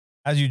situation.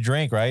 As you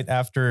drink, right?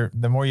 After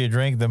the more you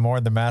drink, the more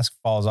the mask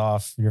falls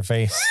off your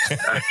face.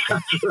 That's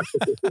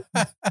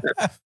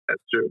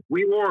true.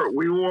 We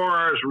wore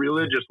ours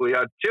religiously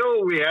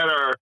until we had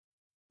our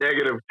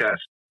negative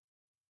test.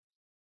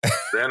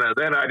 Then I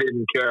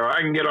didn't care.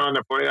 I can get on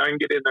the plane. I can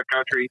get in the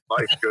country.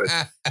 Life's good.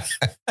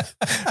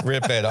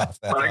 Rip it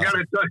off. But I got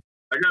to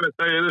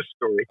tell you this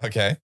story.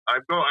 Okay.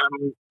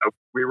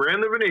 We were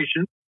in the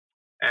Venetian,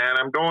 and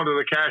I'm going to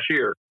the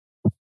cashier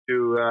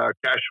to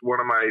cash one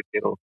of my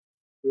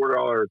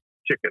 $4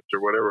 tickets or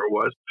whatever it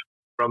was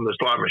from the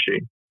slot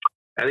machine.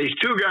 And these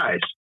two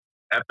guys,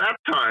 at that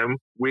time,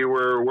 we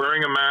were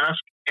wearing a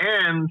mask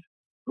and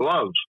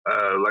gloves,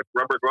 like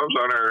rubber gloves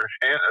on our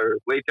hand, or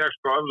latex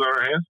gloves on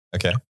our hands.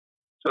 Okay.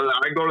 So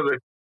I go to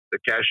the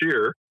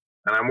cashier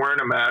and I'm wearing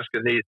a mask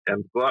and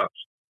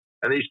gloves.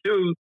 And these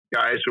two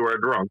guys who are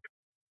drunk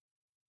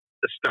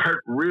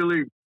start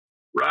really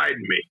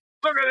riding me.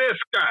 Look at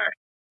this guy.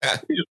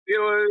 He's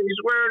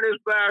wearing his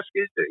mask.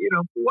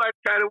 What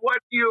are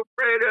you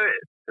afraid of?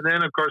 And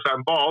then, of course,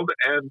 I'm bald.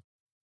 And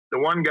the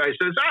one guy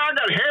says, I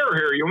got hair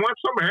here. You want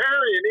some hair?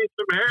 You need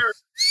some hair?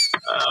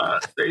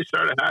 They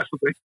started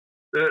hassling me.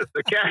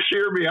 The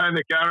cashier behind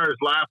the counter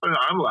is laughing.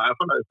 I'm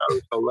laughing. I thought it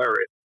was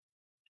hilarious.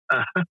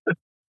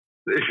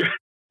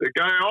 The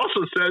guy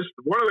also says,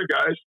 one of the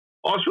guys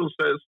also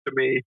says to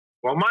me,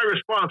 well, my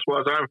response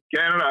was, I'm from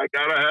Canada. I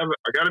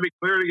gotta be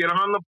clear to get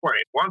on the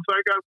plane. Once I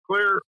got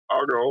clear,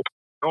 I'll go.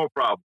 No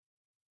problem.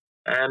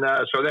 And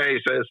so then he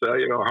says,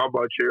 how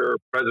about your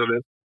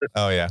president?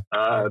 Oh, yeah.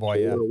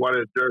 What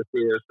a jerk he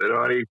is.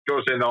 And he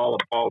goes into all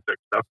the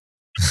politics stuff.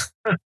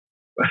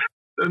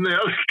 Then the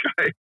other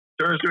guy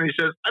turns to me and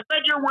says, I bet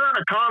you're wearing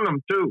a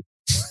condom, too.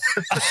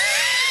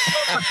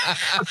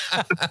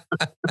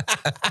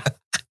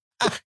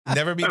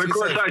 Never be. And of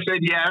course, I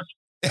said yes.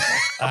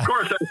 Of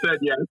course, I said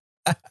yes.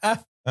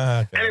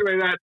 Okay. Anyway,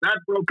 that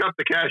broke up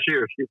the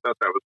cashier. She thought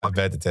that was funny. I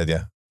bet it did,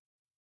 yeah.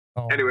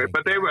 Oh, anyway,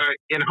 but they were,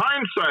 in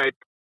hindsight,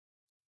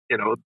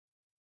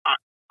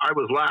 I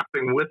was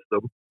laughing with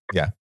them.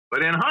 Yeah.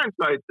 But in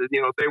hindsight,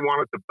 they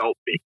wanted to belt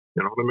me.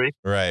 You know what I mean?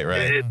 Right.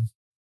 In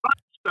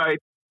hindsight,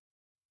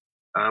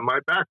 my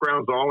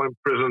background's all in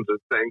prisons and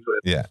things.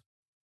 Yeah.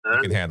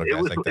 You can handle it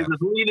was like that. It was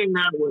leading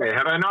that way.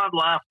 Had I not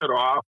laughed it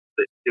off,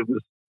 it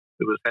was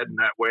heading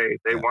that way.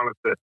 They wanted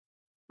to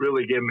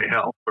really give me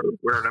hell for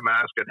wearing a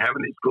mask and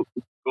having these gloves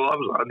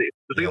on. It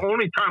was the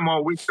only time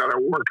all week that I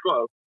wore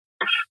gloves.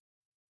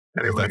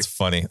 Anyway. That's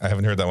funny. I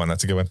haven't heard that one.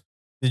 That's a good one.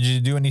 Did you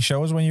do any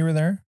shows when you were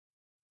there?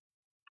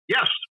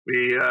 Yes,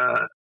 we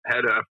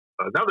had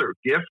another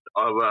gift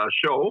of a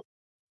show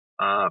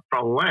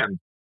from Len,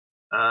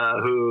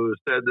 who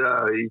said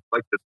he'd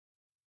like to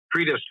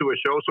treat us to a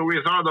show. So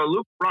we saw the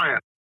Luke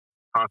Bryant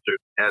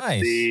concert at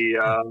the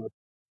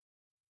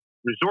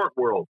Resort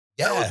World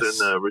Yes. That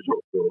was in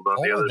Resortsville on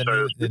the other side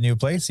of the new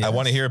place. I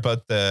want to hear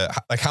about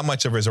how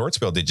much of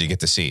Resortsville did you get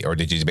to see, or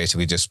did you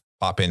basically just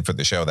pop in for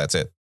the show? That's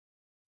it.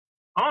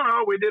 Oh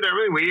no, we did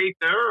everything. We ate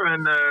there,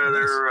 and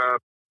their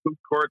food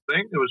court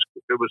thing. It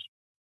was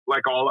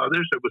like all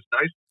others. It was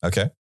nice.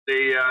 Okay.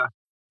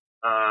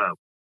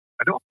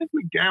 I don't think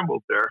we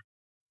gambled there.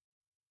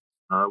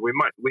 We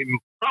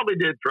probably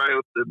did try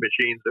out the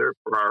machines there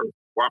for our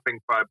whopping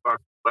 $5,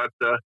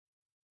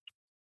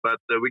 but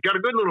we got a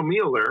good little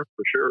meal there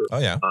for sure. Oh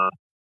yeah.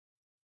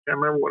 Can't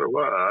remember what it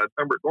was. I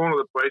remember going to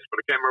the place, but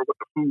I can't remember what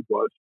the food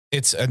was.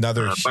 It's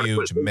another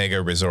huge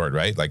mega resort,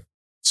 right? Like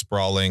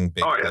sprawling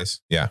big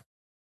place. Yeah.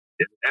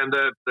 And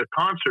the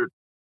concert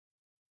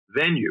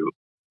venue,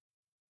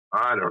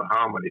 I don't know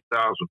how many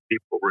thousand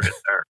people were in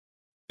there.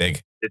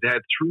 Big. It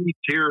had 3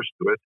 tiers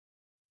to it.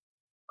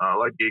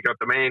 Like you got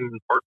the main,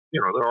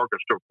 the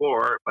orchestra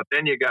floor, but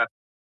then you got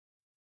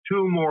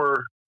 2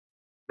 more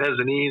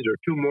mezzanines or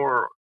 2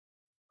 more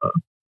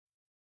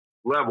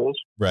levels.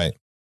 Right.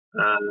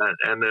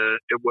 And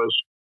it was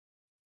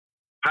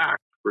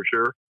packed for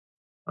sure.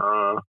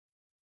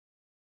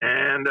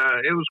 And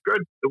it was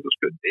good. It was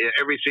good.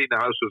 Every seat in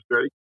the house was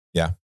great.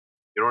 Yeah.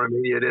 You know what I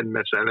mean? You didn't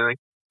miss anything.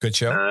 Good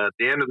show. At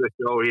the end of the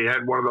show, he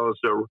had one of those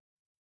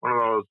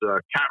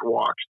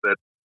catwalks that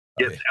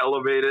gets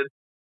elevated.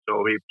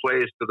 So he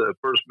plays to the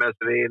first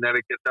mezzanine, and then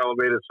it gets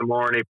elevated some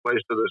more, and he plays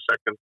to the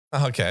second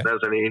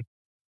mezzanine.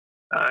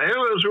 It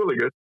was really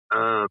good.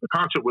 The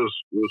concert was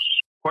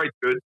quite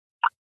good.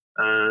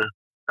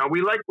 Now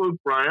we like Luke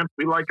Bryan.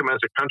 We like him as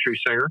a country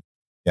singer.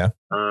 Yeah.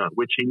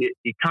 Which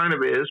he kind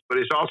of is, but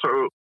he's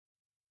also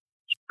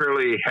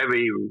fairly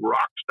heavy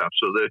rock stuff.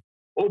 So the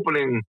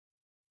opening,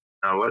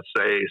 let's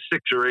say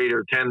 6 or 8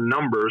 or 10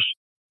 numbers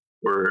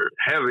were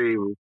heavy,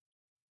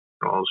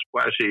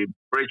 splashy,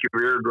 break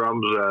your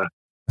eardrums,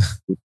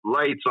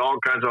 lights, all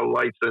kinds of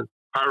lights and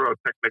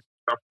pyrotechnic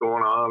stuff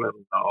going on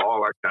and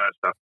all that kind of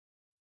stuff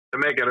to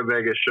make it a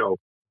Vegas show.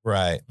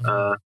 Right.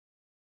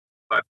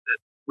 But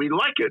we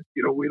like it.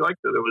 We liked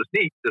it. It was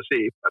neat to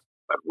see, but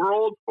we're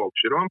old folks,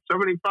 I'm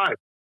 75.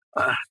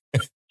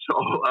 So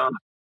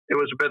it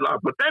was a bit loud.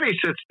 But then he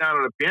sits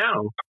down at a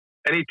piano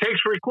and he takes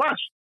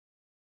requests.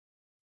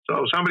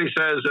 So somebody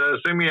says,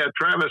 sing me a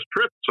Travis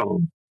Tritt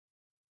song.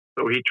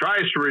 So he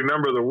tries to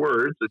remember the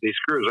words and he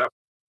screws up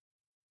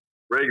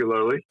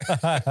regularly.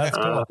 That's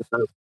cool.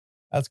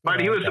 That's cool. But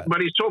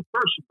he's so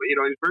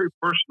personable. He's very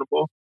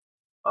personable,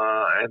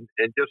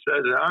 and just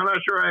says, "I'm not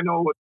sure I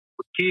know what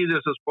key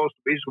this is supposed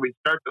to be." So we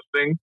start to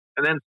sing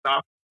and then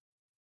stop.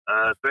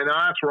 Say, "No,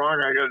 that's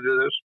wrong. I got to do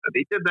this." And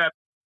he did that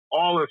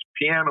all this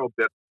piano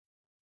bit.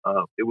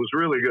 It was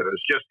really good.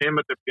 It's just him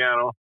at the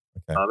piano.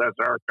 Okay. That's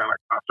our kind of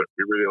concert.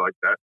 We really like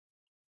that.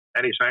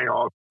 And he sang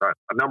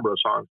a number of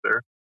songs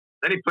there.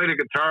 Then he played a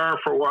guitar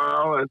for a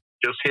while, and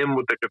just him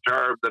with the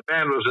guitar. The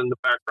band was in the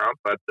background,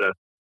 but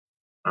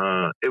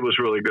it was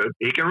really good.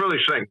 He can really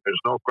sing.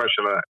 There's no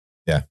question of that.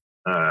 Yeah.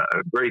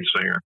 A great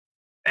singer.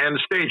 And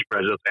stage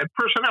presence and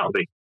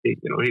personality. He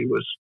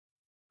was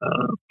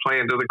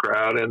playing to the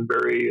crowd and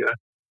very,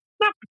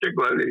 not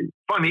particularly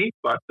funny,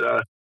 but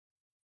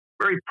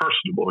very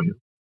personable.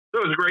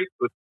 So it was great.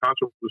 The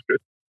concert was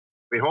good.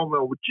 We home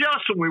though.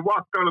 Just when we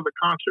walked out of the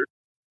concert,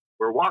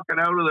 we're walking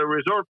out of the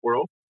Resort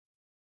World,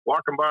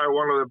 walking by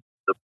one of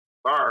the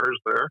bars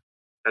there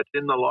that's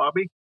in the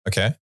lobby.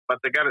 Okay. But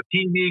they got a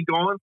TV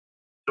going.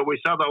 So we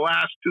saw the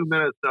last 2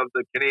 minutes of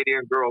the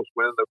Canadian girls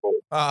win the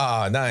gold.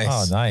 Oh, nice.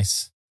 Oh,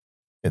 nice.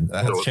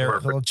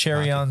 Little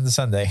cherry on the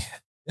Sunday.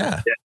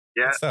 Yeah.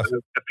 Yeah. A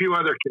few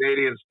other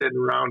Canadians sitting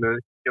around and,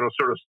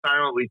 sort of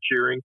silently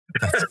cheering.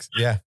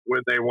 Yeah.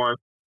 When they won.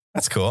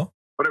 That's cool.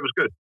 But it was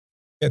good.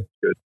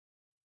 Good.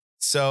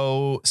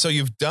 So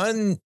you've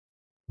done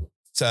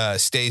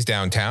stays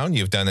downtown.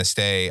 You've done a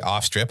stay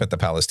off strip at the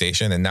Palace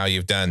Station, and now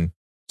you've done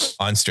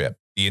on strip.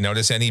 Do you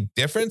notice any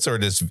difference, or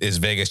is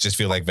Vegas just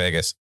feel like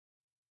Vegas?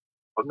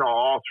 No,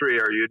 all three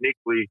are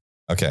uniquely.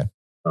 Okay.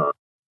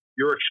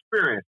 Your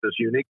experience is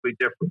uniquely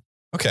different.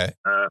 Okay.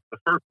 The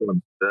first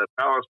one, the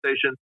Palace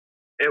Station,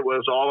 it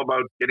was all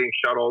about getting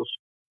shuttles,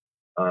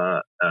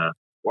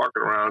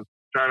 walking around,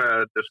 trying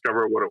to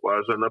discover what it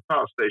was. And the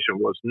Palace Station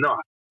was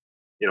not,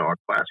 a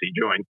classy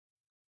joint.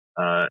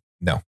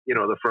 No.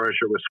 The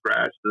furniture was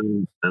scratched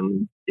and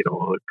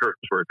the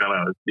curtains were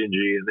kind of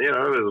dingy and,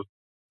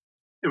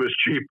 it was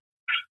cheap.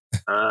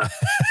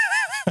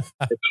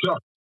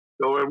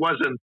 So it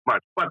wasn't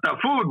much, but the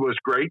food was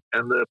great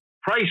and the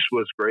price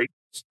was great.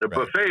 The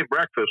buffet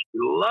breakfast, we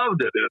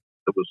loved it.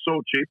 It was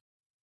so cheap.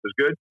 It was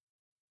good.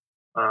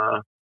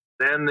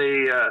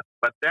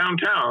 But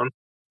downtown,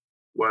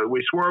 well,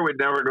 we swore we'd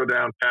never go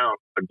downtown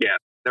again,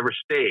 never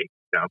stay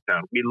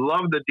downtown. We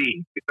loved the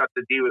D. We thought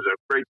the D was a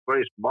great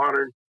place,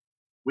 modern.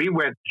 We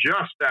went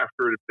just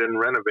after it had been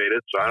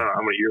renovated. So I don't know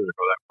how many years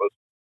ago that was,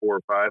 4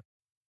 or 5.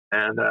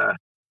 And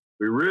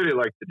we really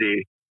liked the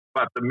D.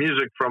 But the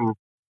music from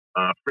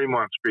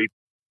Fremont Street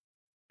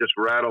just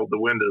rattled the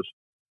windows.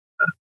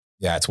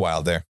 Yeah, it's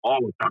wild there. All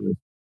the time.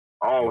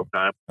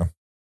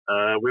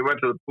 We went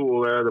to the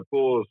pool there. The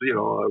pool is,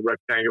 a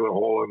rectangular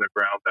hole in the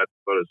ground. That's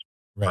about as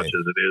much as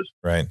it is.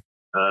 Right.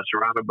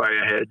 Surrounded by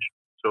a hedge.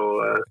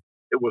 So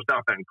it was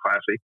nothing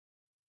classy.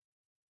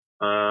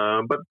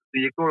 But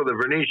you go to the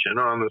Venetian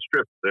on the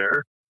strip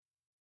there,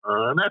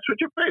 and that's what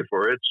you pay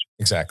for. It's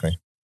exactly.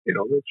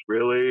 It's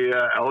really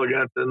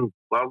elegant and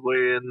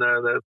lovely, and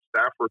the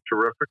staff were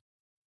terrific.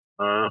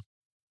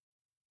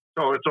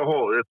 So it's a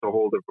whole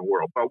different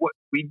world. But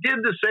we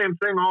did the same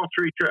thing all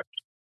 3 trips.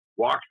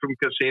 Walked from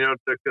casino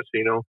to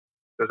casino,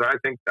 because I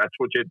think that's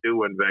what you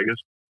do in Vegas.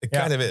 It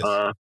kind of is.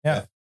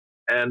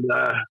 And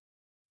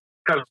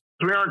because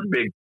we aren't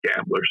big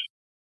gamblers,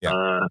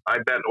 I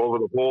bet over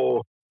the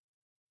whole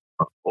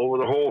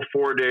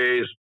 4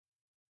 days,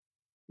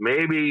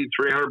 maybe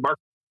 $300.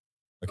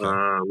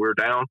 Okay. We're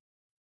down,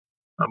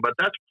 but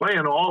that's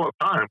playing all the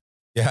time.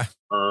 Yeah.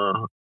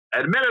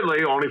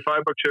 Admittedly, only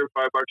 $5 here,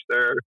 $5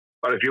 there.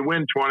 But if you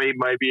win 20,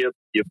 maybe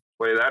you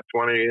play that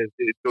 20.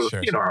 It goes,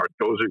 sure. You know how it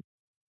goes.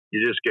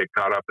 You just get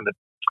caught up in it.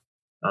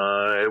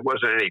 It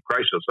wasn't any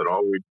crisis at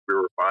all. We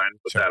were fine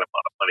with that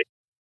amount of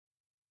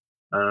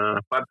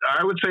money. But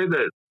I would say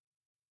that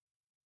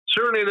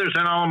certainly there's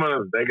an element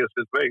of Vegas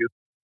is Vegas.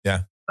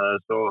 Yeah.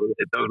 So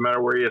it doesn't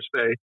matter where you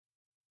stay.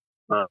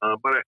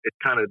 But it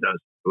kind of does.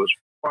 It was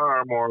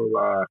far more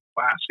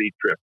classy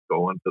trip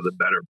going to the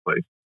better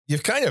place. You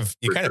kind of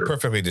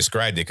perfectly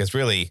described it, because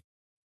really,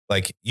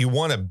 like, you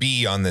want to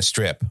be on the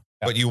strip,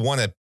 but you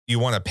want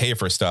to pay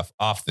for stuff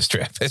off the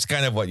strip. It's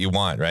kind of what you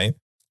want, right?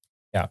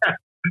 Yeah.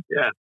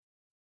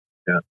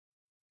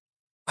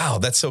 Wow,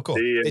 that's so cool.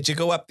 Did you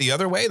go up the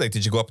other way? Like,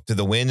 did you go up to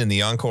the Wynn and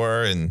the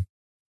Encore and?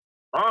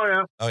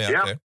 Oh yeah.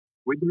 Yeah. Okay.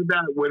 We did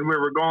that when we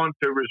were going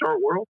to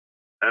Resort World,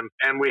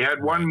 and we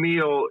had one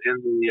meal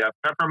in the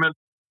Peppermint.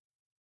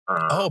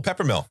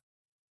 Peppermill.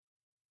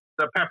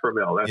 The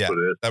Peppermill, that's what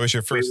it is. That was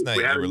your first night.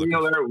 We had a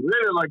meal there.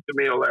 Really liked the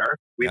meal there.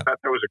 We thought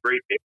that was a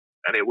great meal,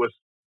 and it was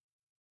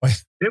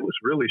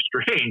really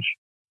strange.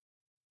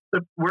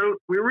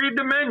 We read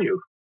the menu,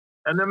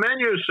 and the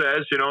menu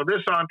says,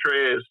 this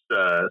entree is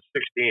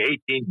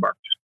 $18.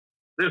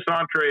 This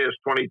entree is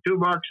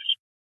 $22,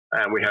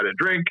 and we had a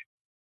drink,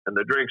 and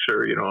the drinks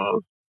are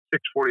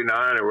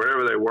 $6.49 or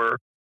whatever they were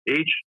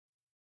each.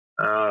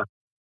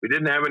 We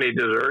didn't have any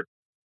dessert.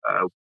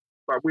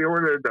 But we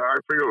ordered,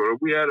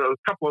 we had a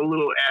couple of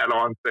little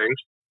add-on things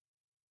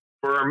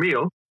for our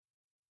meal.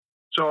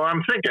 So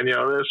I'm thinking,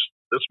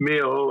 this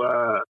meal,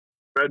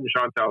 Fred and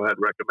Chantal had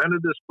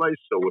recommended this place,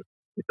 so we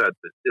thought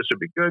that this would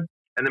be good.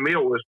 And the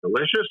meal was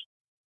delicious.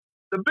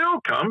 The bill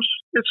comes,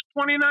 it's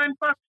 $29.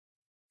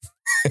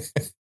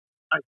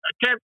 I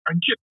can't,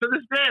 to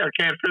this day, I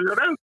can't figure it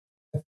out.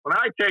 When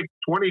I take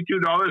 $22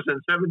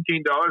 and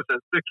 $17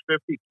 and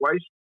 $6.50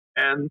 twice,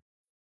 and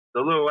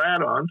the little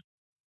add-ons,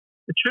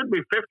 it should be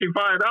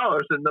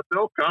 $55, and the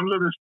bill comes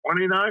and it's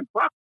 $29.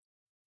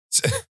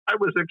 I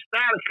was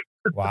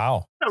ecstatic.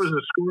 Wow. That was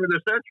the score of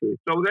the century.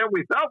 So then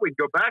we thought we'd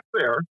go back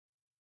there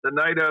the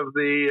night of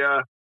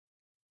the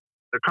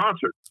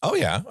concert. Oh,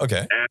 yeah.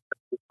 Okay. And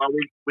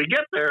we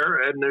get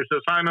there, and there's a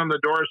sign on the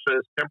door that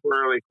says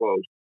temporarily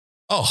closed.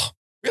 Oh,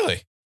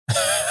 really?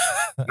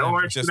 No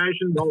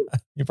explanation.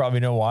 You probably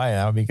know why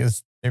now,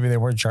 because maybe they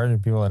weren't charging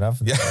people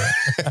enough. Yeah.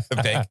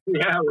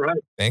 Yeah, right.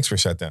 Thanks for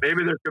shut down.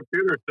 Maybe their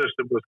computer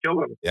system was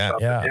killing them.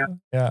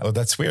 Yeah. Oh,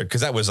 that's weird,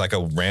 because that was like a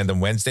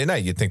random Wednesday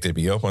night. You'd think they'd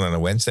be open on a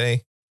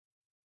Wednesday,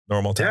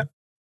 normal time.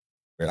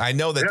 Yeah. I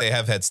know that they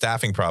have had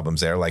staffing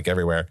problems there, like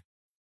everywhere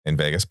in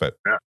Vegas, but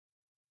well,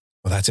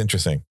 that's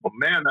interesting. Well,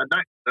 man,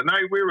 the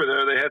night we were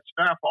there, they had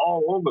staff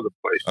all over the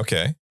place.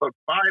 Okay. But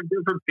 5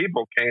 different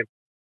people came.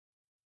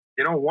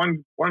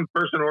 One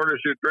person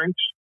orders you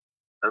drinks,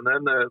 and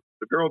then the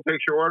girl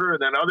takes your order,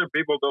 and then other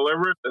people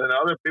deliver it, and then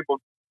other people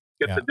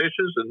get the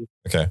dishes, and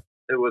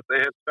they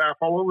had staff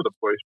all over the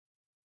place.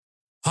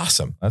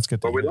 Awesome. That's good.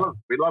 But we love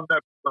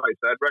that place.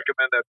 I'd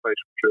recommend that place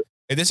for sure.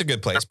 It is a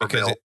good place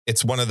because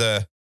it's one of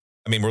the,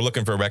 we're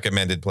looking for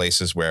recommended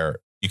places where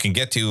you can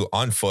get to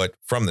on foot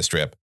from the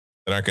strip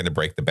that aren't going to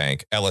break the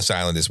bank. Ellis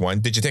Island is one.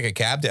 Did you take a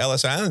cab to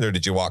Ellis Island, or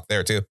did you walk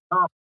there too?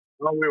 No,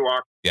 we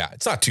walked. Yeah,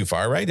 it's not too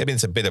far, right?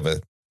 It's a bit of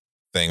a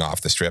thing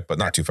off the strip, but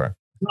not too far.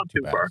 Not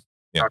too far.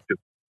 Yeah. Not too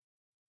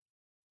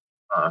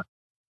far.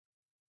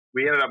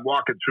 We ended up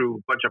walking through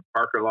a bunch of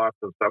parking lots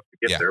and stuff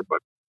to get there, but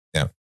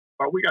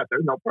we got there,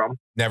 no problem.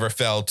 Never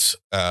felt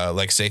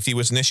like safety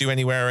was an issue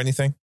anywhere or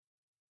anything?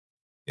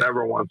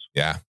 Never once.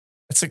 Yeah.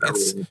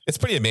 It's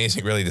pretty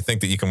amazing, really, to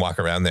think that you can walk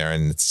around there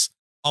and it's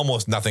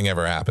almost nothing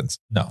ever happens.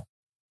 No.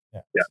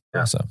 Yeah.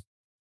 Awesome.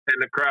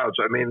 And the crowds,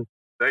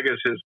 Vegas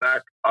is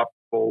back up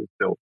full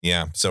tilt.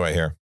 Yeah, so I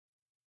hear.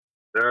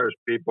 There's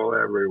people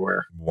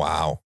everywhere.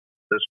 Wow.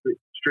 The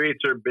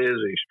streets are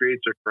busy.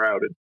 Streets are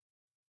crowded.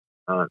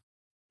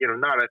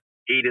 Not at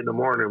 8 in the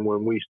morning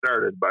when we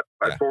started, but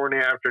by 4 in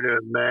the afternoon,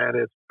 man,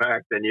 it's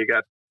packed. And you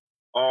got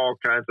all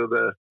kinds of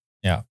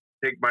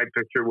take my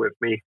picture with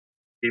me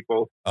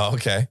people. Oh,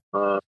 okay.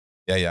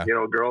 Yeah.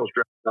 Girls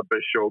dressed up as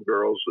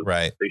showgirls.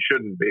 Right. They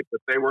shouldn't be,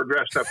 but they were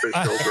dressed up as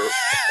showgirls.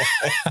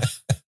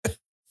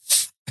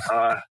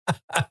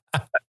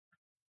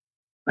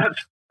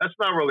 That's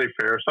not really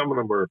fair. Some of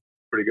them were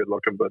pretty good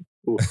looking, but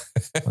ooh,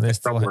 Well, they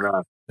some were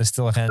not. they're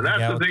still And handing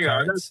that's out the thing.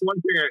 cards. That's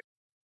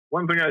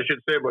one thing I should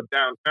say about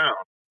downtown.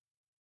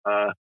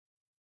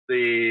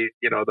 The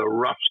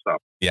rough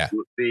stuff. Yeah.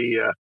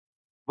 The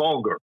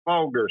vulgar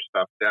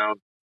stuff downtown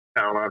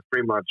on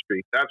Fremont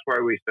Street. That's why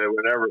we say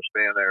we're never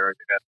staying there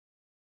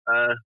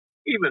again.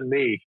 Even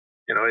me,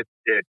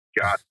 it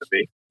got to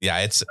be. Yeah,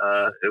 it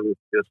was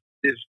just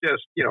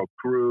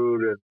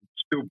crude and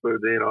stupid.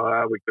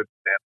 We couldn't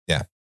stand.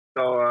 Yeah.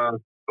 So I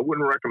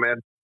wouldn't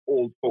recommend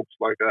old folks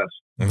like us.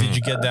 Did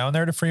you get down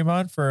there to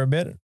Fremont for a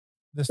bit?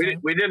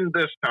 We didn't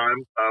this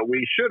time.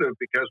 We should have,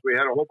 because we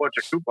had a whole bunch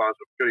of coupons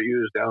we could have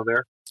used down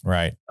there.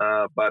 Right.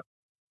 But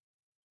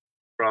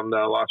from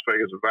the Las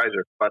Vegas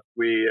Advisor, but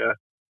we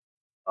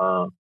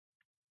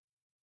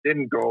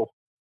didn't go.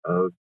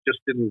 Just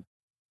didn't.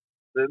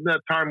 The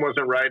time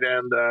wasn't right,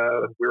 and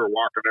we were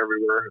walking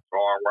everywhere. It's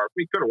all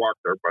we could have walked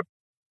there,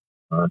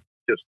 but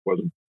just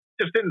wasn't.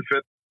 Just didn't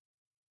fit.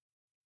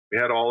 We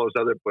had all those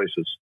other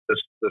places.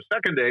 The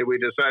second day, we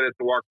decided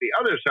to walk the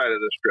other side of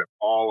the strip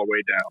all the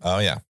way down. Oh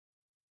yeah.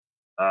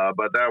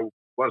 But that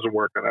wasn't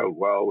working out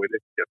well. We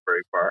didn't get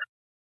very far.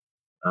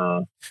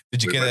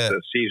 Did you get a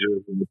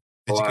Caesars and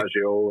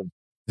Bellagio?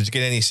 Did you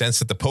get any sense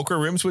that the poker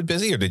rooms were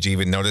busy, or did you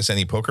even notice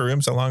any poker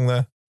rooms along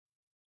the?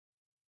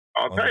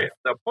 I'll tell you,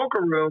 the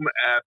poker room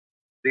at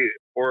the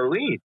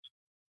Orleans.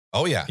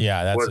 Oh yeah,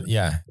 yeah, it's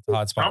a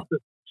hot spot.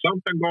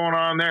 Something going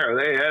on there.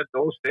 They had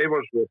those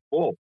tables were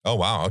full. Oh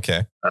wow,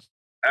 okay,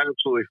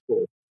 absolutely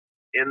full.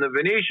 In the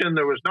Venetian,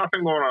 there was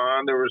nothing going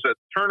on. There was a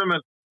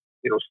tournament,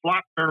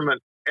 slot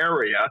tournament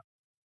area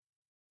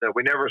that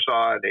we never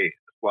saw any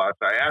slots.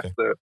 I asked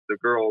the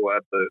girl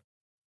at the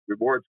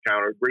rewards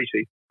counter,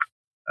 Greasy.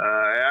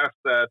 I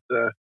asked that,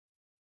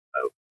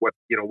 what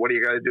do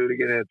you got to do to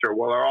get into it?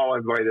 Well, they're all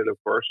invited, of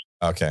course.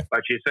 Okay.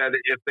 But she said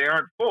if they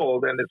aren't full,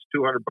 then it's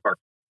 $200.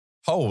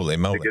 Holy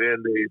moly! To get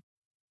in the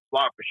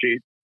slot machine,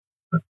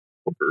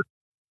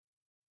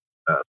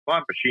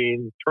 slot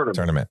machine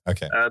tournament.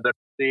 Okay.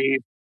 The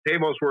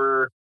tables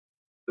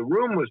the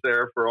room was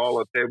there for all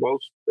the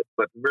tables,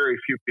 but very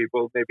few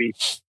people. Maybe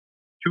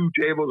 2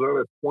 tables out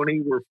of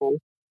 20 were full.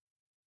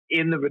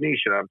 In the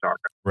Venetian, I'm talking.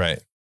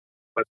 Right.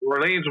 But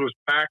Orleans was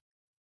packed.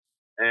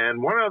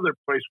 And one other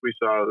place we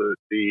saw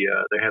they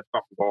had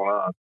something going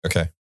on.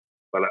 Okay.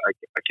 But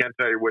I can't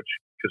tell you which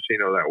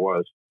casino that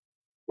was,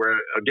 where,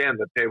 again,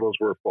 the tables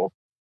were full.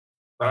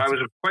 But I was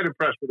quite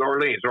impressed with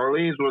Orleans.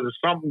 Orleans was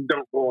something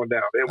going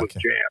down. It was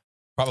jammed.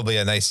 Probably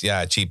a nice,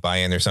 cheap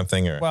buy-in or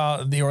something.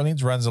 Well, the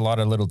Orleans runs a lot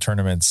of little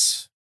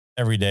tournaments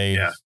every day,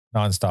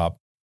 nonstop.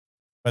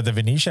 But the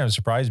Venetian, I'm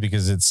surprised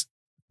because the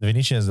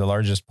Venetian is the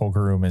largest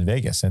poker room in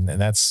Vegas. And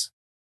that's,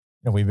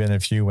 we've been a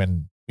few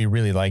and we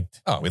really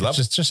liked. Oh, we love it.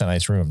 It's just a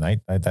nice room,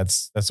 right?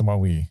 That's the one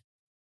we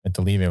had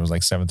to leave. It was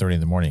like 7:30 in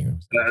the morning.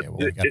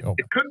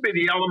 It could be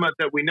the element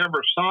that we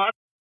never saw it.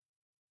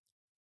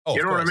 Oh,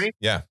 you know what I mean?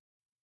 Yeah.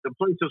 The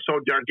place is so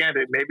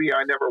gigantic. Maybe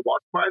I never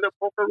walked by the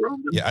poker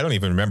room. Yeah, I don't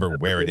even remember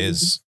where it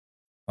is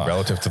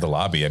relative to the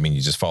lobby. I mean,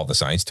 you just follow the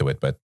signs to it.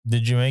 But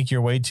did you make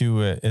your way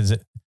to?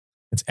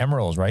 It's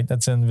Emerald's, right?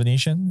 That's in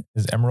Venetian.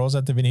 Is Emerald's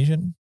at the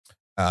Venetian?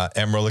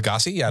 Emerald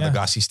Lagasse,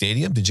 Lagasse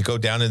Stadium. Did you go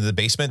down into the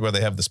basement where they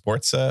have the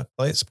sports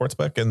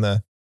book and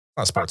the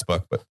not sports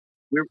book, but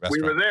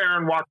we were there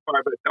and walked by,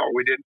 but no,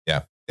 we didn't.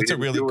 Yeah, it's a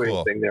really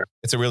cool.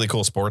 It's a really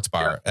cool sports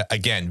bar. Yeah.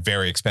 Again,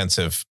 very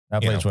expensive.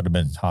 That place would have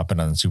been hopping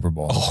on the Super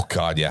Bowl. Oh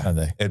God,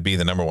 yeah, it'd be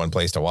the number one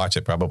place to watch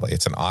it. Probably,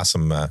 it's an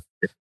awesome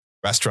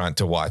restaurant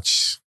to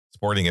watch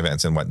sporting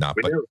events and whatnot,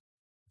 but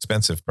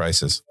expensive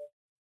prices.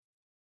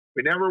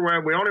 We never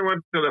went. We only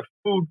went to the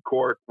food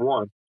court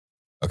once.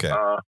 Okay.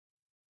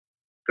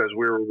 Because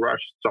we were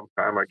rushed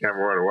sometime. I can't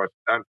remember what it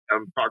was.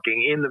 I'm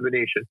talking in the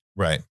Venetian.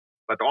 Right.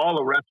 But all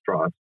the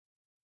restaurants,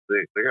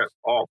 they got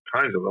all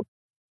kinds of them,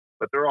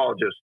 but they're all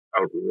just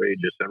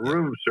outrageous. And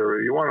room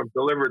service, you want them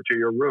delivered to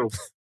your room.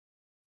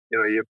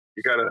 You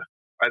got to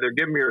either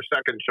give them your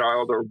second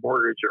child or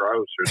mortgage your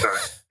house or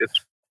something. It's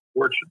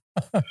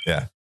fortune.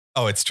 Yeah.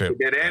 Oh, it's true. To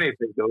get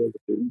anything delivered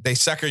to you. They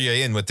sucker you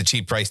in with the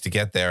cheap price to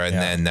get there, and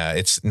then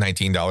it's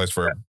 $19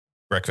 for a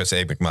breakfast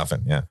egg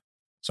McMuffin. Yeah.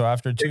 So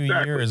after 2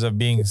 years of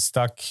being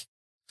stuck,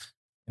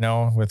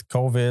 with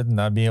COVID and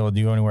not being able to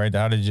do anywhere,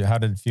 how did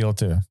it feel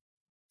to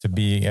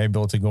be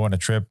able to go on a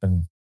trip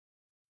and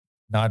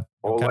not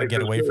kind of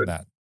get away from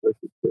that?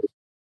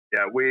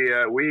 Yeah,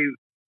 we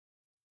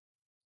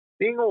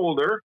being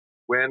older,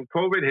 when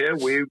COVID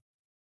hit, we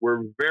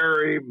were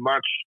very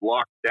much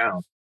locked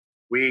down.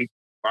 We,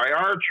 by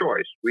our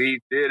choice, we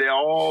did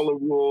all the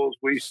rules.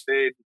 We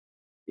stayed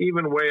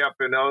even way up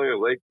in Elliott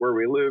Lake where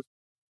we live,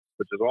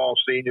 which is all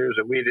seniors.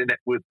 And we didn't,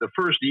 with the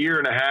first year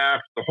and a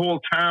half, the whole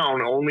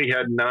town only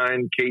had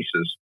 9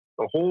 cases,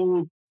 the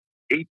whole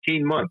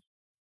 18 months.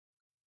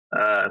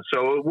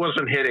 So it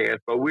wasn't hitting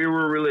it, but we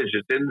were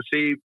religious. Didn't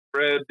see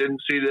Fred,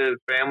 didn't see the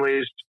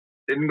families,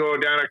 didn't go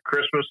down at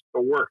Christmas,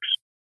 the works.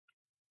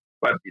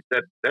 But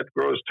that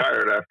grows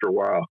tired after a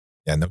while.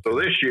 Yeah, so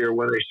this year,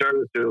 when they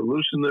started to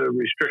loosen the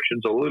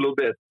restrictions a little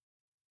bit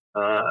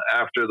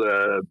after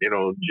the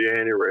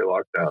January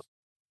lockdown,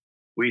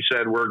 we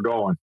said we're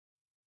going.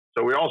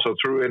 So we also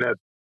threw in a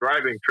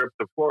driving trip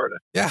to Florida.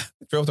 Yeah,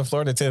 drove to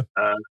Florida too.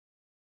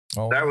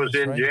 That was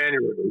in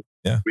January.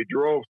 Yeah. We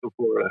drove to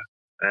Florida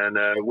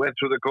and went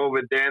through the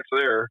COVID dance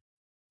there.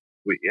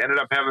 We ended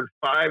up having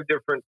 5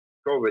 different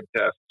COVID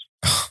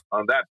tests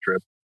on that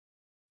trip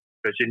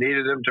because you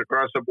needed them to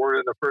cross the border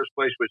in the first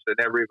place, which they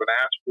never even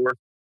asked for.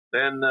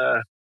 Then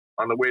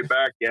on the way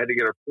back, you had to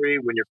get a free.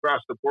 When you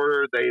crossed the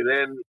border, they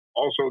then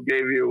also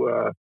gave you,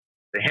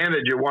 they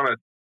handed you one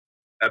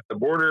at the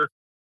border.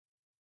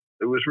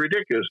 It was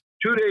ridiculous.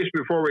 2 days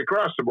before we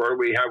cross the border,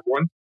 we have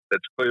one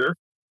that's clear.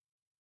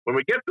 When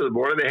we get to the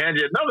border, they hand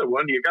you another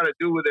one. You got to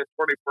do within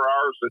 24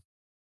 hours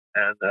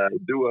and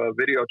do a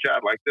video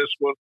chat like this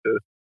one to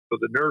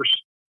the nurse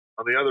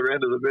on the other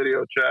end of the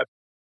video chat.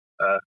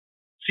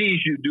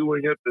 Sees you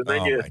doing it, and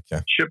then you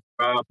ship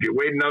up. You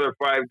wait another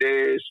 5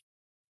 days.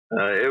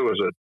 It was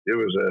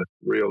a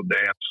real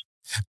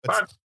dance.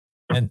 But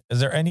and is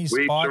there any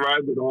we spot?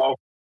 survived it all.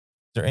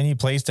 Is there any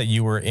place that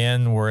you were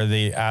in where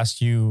they asked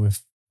you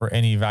for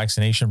any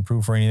vaccination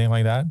proof or anything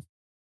like that?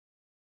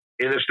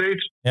 In the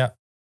States? Yeah.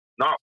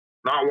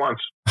 Not once.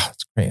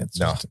 That's great. It's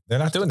No, they're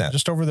not doing that.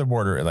 just over the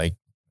border, like,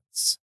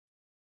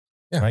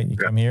 right? You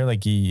Yeah. come here,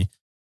 like the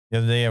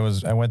other day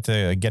I went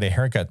to get a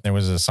haircut. And there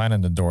was a sign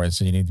on the door that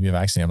said you need to be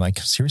vaccinated. I'm like,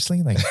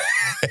 seriously? Like,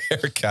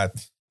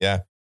 Haircut. Yeah.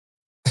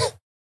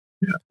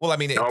 Well, I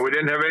mean, No, we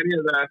didn't have any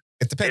of that.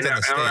 it depends on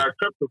the state.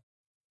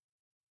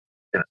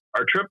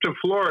 Our trip to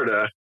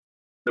Florida,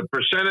 the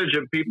percentage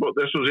of people,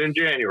 this was in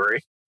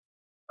January,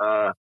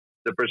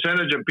 the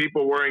percentage of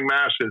people wearing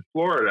masks in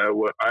Florida,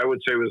 I would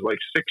say was like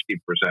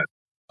 60%.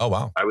 Oh,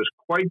 wow. I was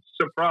quite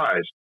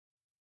surprised.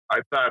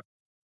 I thought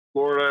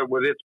Florida,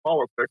 with its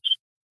politics,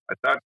 I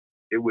thought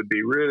it would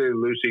be really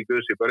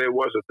loosey-goosey, but it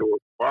wasn't. There were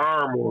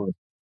far more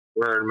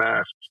wearing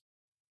masks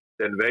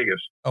than Vegas,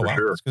 Oh, for wow.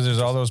 sure. because there's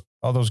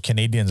all those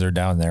Canadians are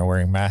down there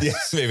wearing masks.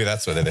 Yeah, maybe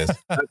that's what it is.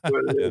 That's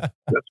what it is.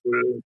 That's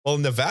what it is. Well,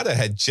 Nevada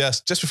had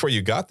just before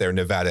you got there,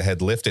 Nevada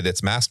had lifted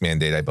its mask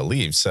mandate, I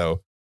believe.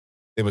 So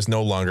it was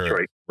no longer That's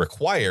right.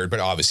 required, but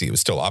obviously it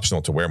was still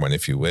optional to wear one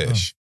if you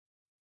wish.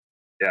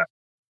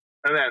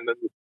 And then,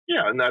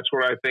 and that's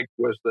what I think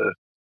was the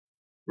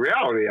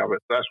reality of it.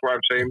 That's why I'm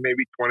saying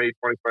maybe 20,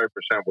 25%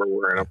 were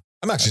wearing them.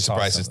 I'm actually That's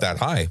surprised awesome, it's that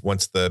high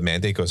once the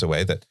mandate goes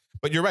away.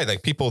 But you're right.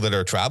 Like people that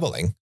are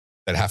traveling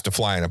that have to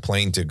fly on a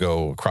plane to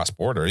go across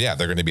border. Yeah.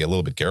 They're going to be a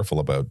little bit careful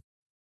about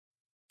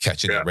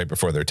catching it right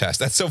before their test.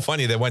 That's so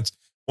funny that once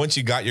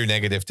you got your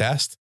negative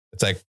test,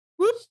 it's like,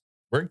 whoop,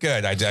 we're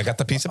good. I got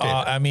the piece of paper.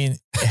 I mean,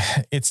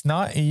 it's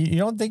not, you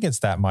don't think it's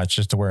that much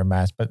just to wear a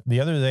mask. But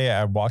the other day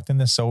I walked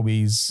into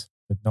Sobeys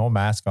with no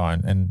mask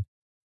on and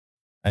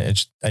I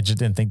just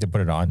didn't think to put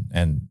it on.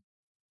 And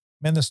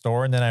I'm in the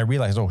store and then I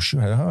realized, oh shoot,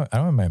 I don't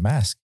have my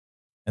mask.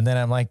 And then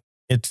I'm like,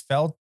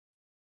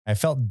 I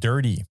felt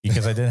dirty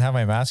because I didn't have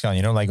my mask on,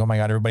 like, oh my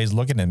God, everybody's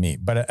looking at me.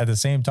 But at the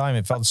same time,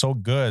 it felt so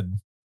good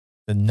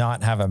to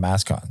not have a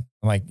mask on.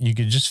 Like you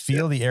could just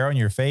feel the air on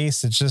your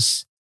face. It's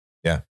just,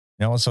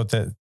 so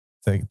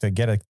to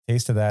get a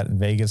taste of that in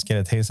Vegas, get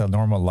a taste of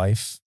normal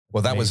life.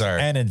 Well, that was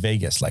and in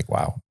Vegas, like,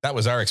 wow. That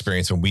was our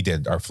experience when we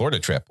did our Florida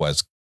trip.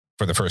 Was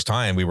for the first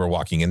time we were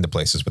walking into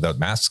places without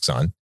masks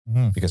on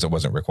because it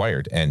wasn't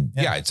required. And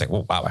it's like,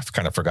 well, wow, I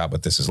kind of forgot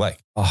what this is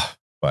like. Oh,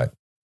 but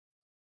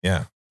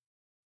yeah,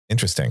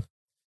 interesting.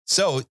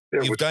 So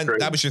you've done, crazy.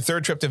 That was your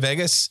third trip to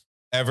Vegas.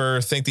 Ever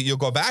think that you'll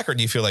go back or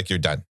do you feel like you're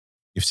done?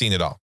 You've seen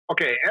it all.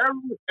 Okay.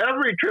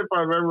 Every trip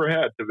I've ever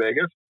had to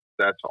Vegas,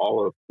 that's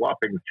all of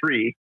whopping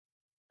 3.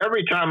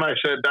 Every time I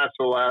said that's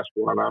the last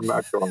one, I'm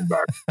not going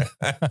back.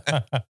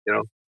 That's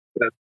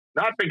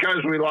not because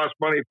we lost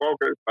money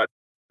poker, but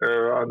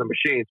on the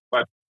machines,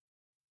 but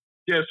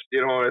just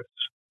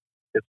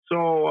it's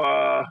so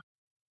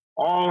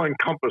all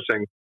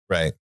encompassing.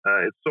 Right.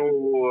 It's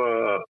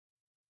so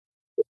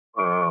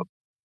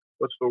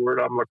what's the word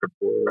I'm looking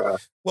for?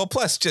 Well,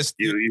 plus just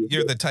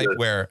you're the type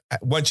where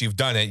once you've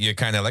done it, you're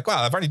kind of like, well,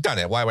 I've already done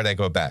it. Why would I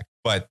go back?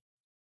 But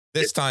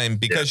this time,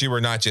 because you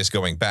were not just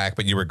going back,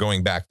 but you were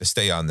going back to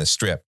stay on the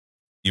strip.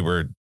 You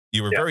were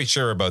very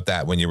sure about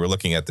that when you were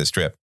looking at the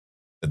strip,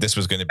 that this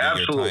was going to be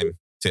your time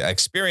to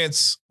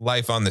experience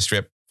life on the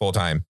strip full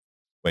time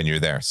when you're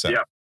there. So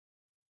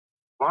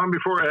long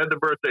before I had the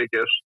birthday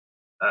gifts,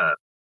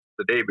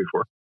 the day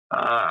before,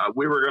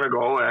 we were going to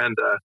go, and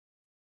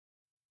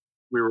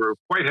we were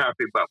quite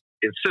happy about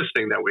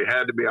insisting that we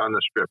had to be on the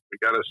strip. We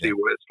got to see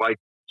what it's like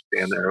to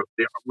stand there.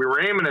 We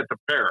were aiming at the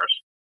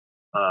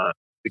Paris.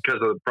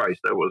 Because of the price,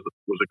 that was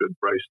a good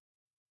price.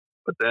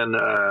 But then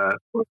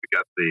we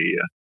got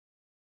the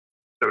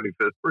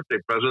 75th birthday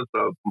present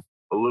of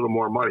a little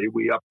more money.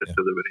 We upped it to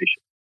the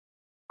Venetian.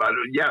 But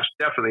yes,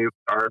 definitely,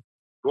 our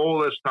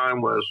goal this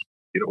time was,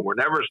 we're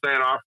never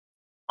staying off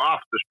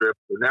the strip.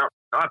 We're now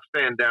not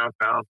staying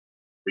downtown.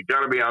 We got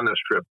to be on this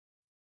strip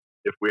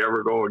if we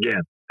ever go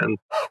again. And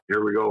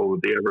here we go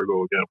with the ever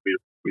go again.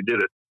 We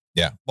did it.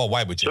 Yeah. Well,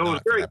 why would you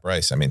not for that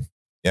price? I mean,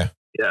 yeah.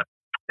 Yeah.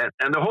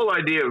 And the whole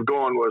idea of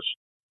going was,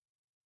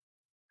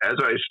 as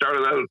I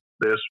started out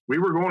this, we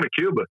were going to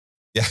Cuba.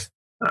 Yeah.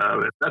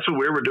 That's what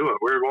we were doing.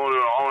 We were going to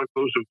an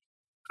all-inclusive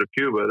to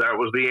Cuba. That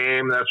was the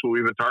aim. That's what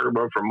we've been talking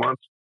about for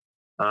months.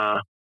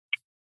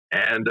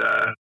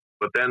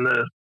 But then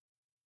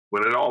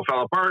when it all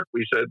fell apart,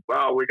 we said,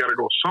 well, we got to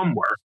go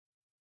somewhere.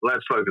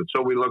 Let's look at.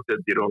 So we looked at,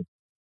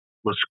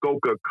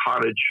 Muskoka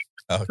Cottage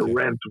to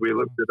rent. We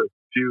looked at a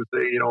few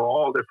things,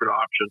 all different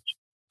options.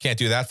 Can't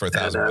do that for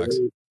 $1,000.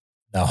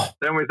 No.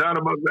 Then we thought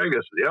about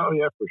Vegas.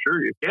 Yeah, for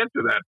sure. You can't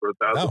do that for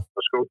 $1,000. No.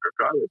 Muskoka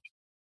Cottage.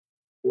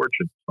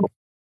 Fortune. So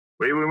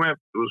away we went.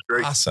 It was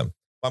great. Awesome.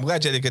 Well, I'm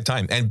glad you had a good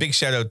time. And big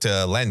shout out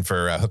to Len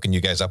for hooking you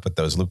guys up with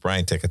those Luke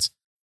Bryan tickets.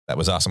 That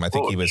was awesome. I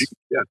think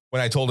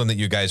when I told him that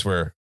you guys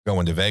were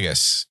going to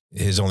Vegas,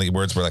 his only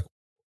words were like,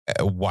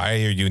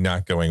 why are you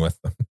not going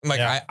with them? I'm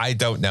like, I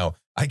don't know.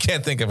 I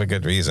can't think of a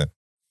good reason.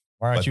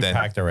 Why aren't you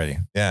packed already?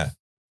 Yeah.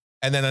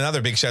 And then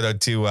another big shout out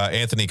to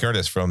Anthony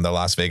Curtis from the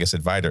Las Vegas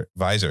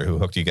Advisor, who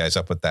hooked you guys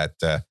up with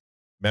that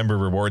member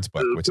rewards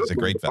book, which is a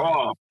great value.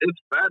 Oh,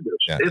 it's fabulous.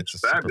 Yeah, it's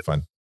fabulous. Super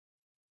fun.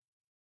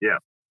 Yeah,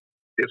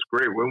 it's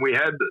great. When we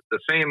had the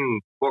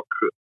same book,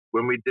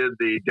 when we did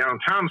the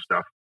downtown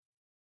stuff,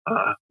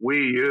 we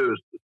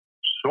used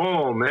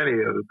so many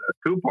of the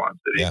coupons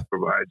that he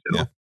provides.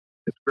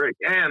 It's great.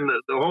 And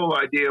the whole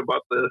idea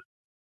about the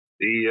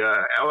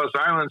Ellis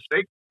Island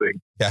steak thing.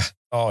 Yeah.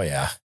 Oh,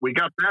 yeah. We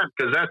got that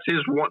because that's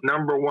his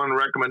number one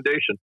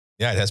recommendation.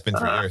 Yeah, it has been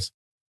for years.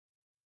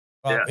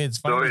 Well, it's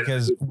funny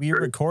because we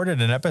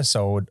recorded an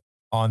episode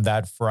on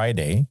that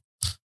Friday,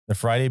 the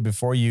Friday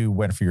before you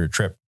went for your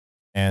trip.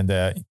 And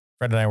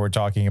Fred and I were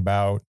talking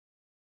about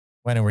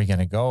when are we going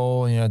to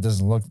go? It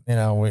doesn't look,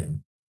 we're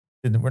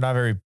not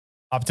very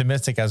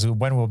optimistic as to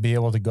when we'll be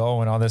able to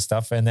go and all this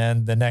stuff. And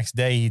then the next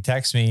day he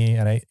texts me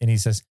and he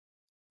says,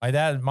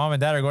 mom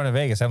and dad are going to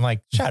Vegas. I'm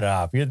like, shut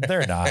up.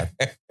 They're not.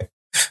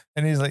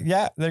 And he's like,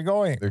 yeah, they're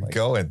going. They're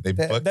going.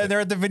 They're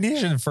at the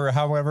Venetian for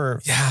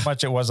however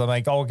much it was. I'm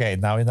like, okay,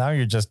 now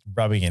you're just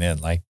rubbing it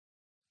in. Like,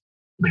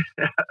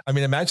 I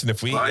mean, imagine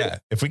if we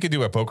could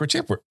do a poker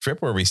trip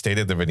where we stayed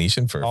at the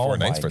Venetian for 4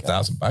 nights for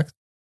 $1,000,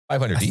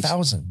 $500 each.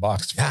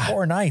 $1,000 for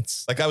 4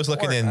 nights. Like I was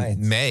looking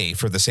in May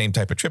for the same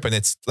type of trip, and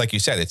it's like you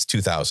said, it's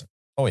 $2,000.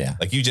 Oh yeah.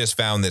 Like you just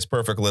found this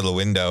perfect little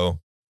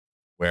window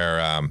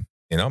where,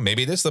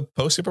 maybe it is the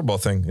post Super Bowl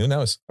thing. Who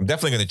knows? I'm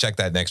definitely going to check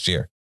that next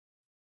year.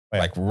 Oh,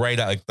 yeah.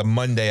 Like the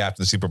Monday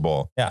after the Super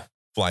Bowl. Yeah.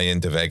 Fly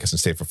into Vegas and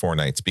stay for 4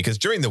 nights because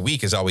during the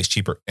week is always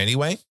cheaper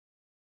anyway.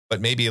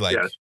 But maybe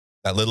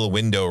that little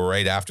window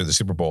right after the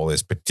Super Bowl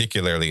is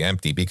particularly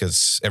empty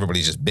because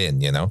everybody's just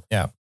been,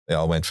 Yeah. They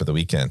all went for the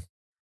weekend.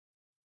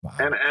 Wow.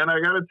 And I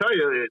got to tell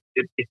you,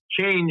 it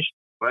changed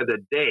by the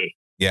day.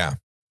 Yeah.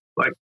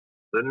 Like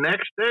the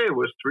next day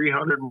was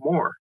 300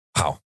 more.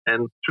 Wow.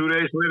 And 2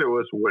 days later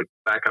was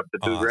back up to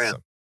 $2,000.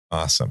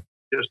 Awesome.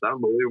 Just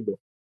unbelievable.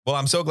 Well,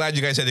 I'm so glad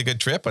you guys had a good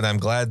trip, and I'm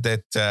glad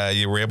that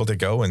you were able to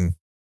go. And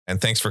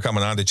thanks for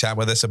coming on to chat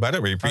with us about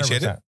it. We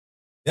appreciate 100%. It.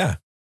 Yeah.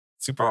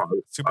 Super.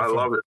 Super. I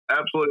love it.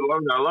 Absolutely love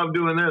it. I love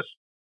doing this.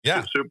 Yeah.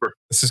 It's super.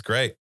 This is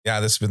great.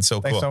 Yeah. This has been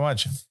so cool. Thanks so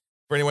much.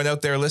 For anyone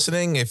out there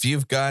listening, if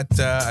you've got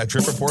a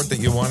trip report that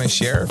you want to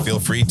share, feel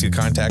free to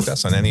contact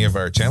us on any of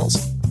our channels.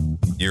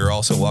 You're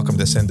also welcome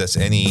to send us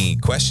any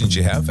questions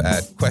you have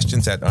at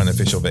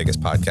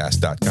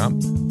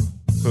questions@unofficialvegaspodcast.com.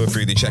 Feel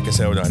free to check us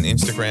out on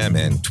Instagram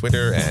and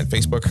Twitter and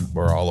Facebook.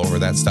 We're all over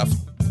that stuff.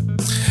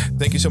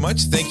 Thank you so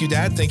much. Thank you,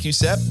 Dad. Thank you,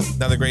 Seb.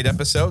 Another great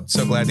episode.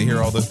 So glad to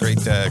hear all those great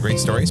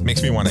stories.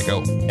 Makes me want to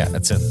go. Yeah,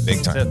 that's it.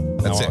 Big time.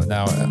 That's it.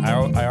 Now,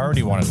 I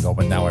already wanted to go,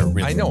 but now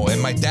I know.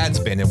 And my dad's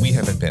been, and we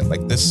haven't been.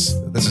 Like this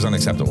is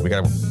unacceptable. We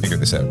got to figure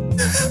this out.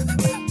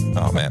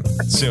 Oh man.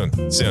 Soon.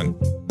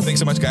 Thanks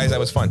so much, guys. That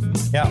was fun.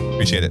 Yeah.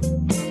 Appreciate it.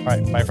 All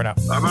right. Bye for now.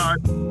 Bye-bye.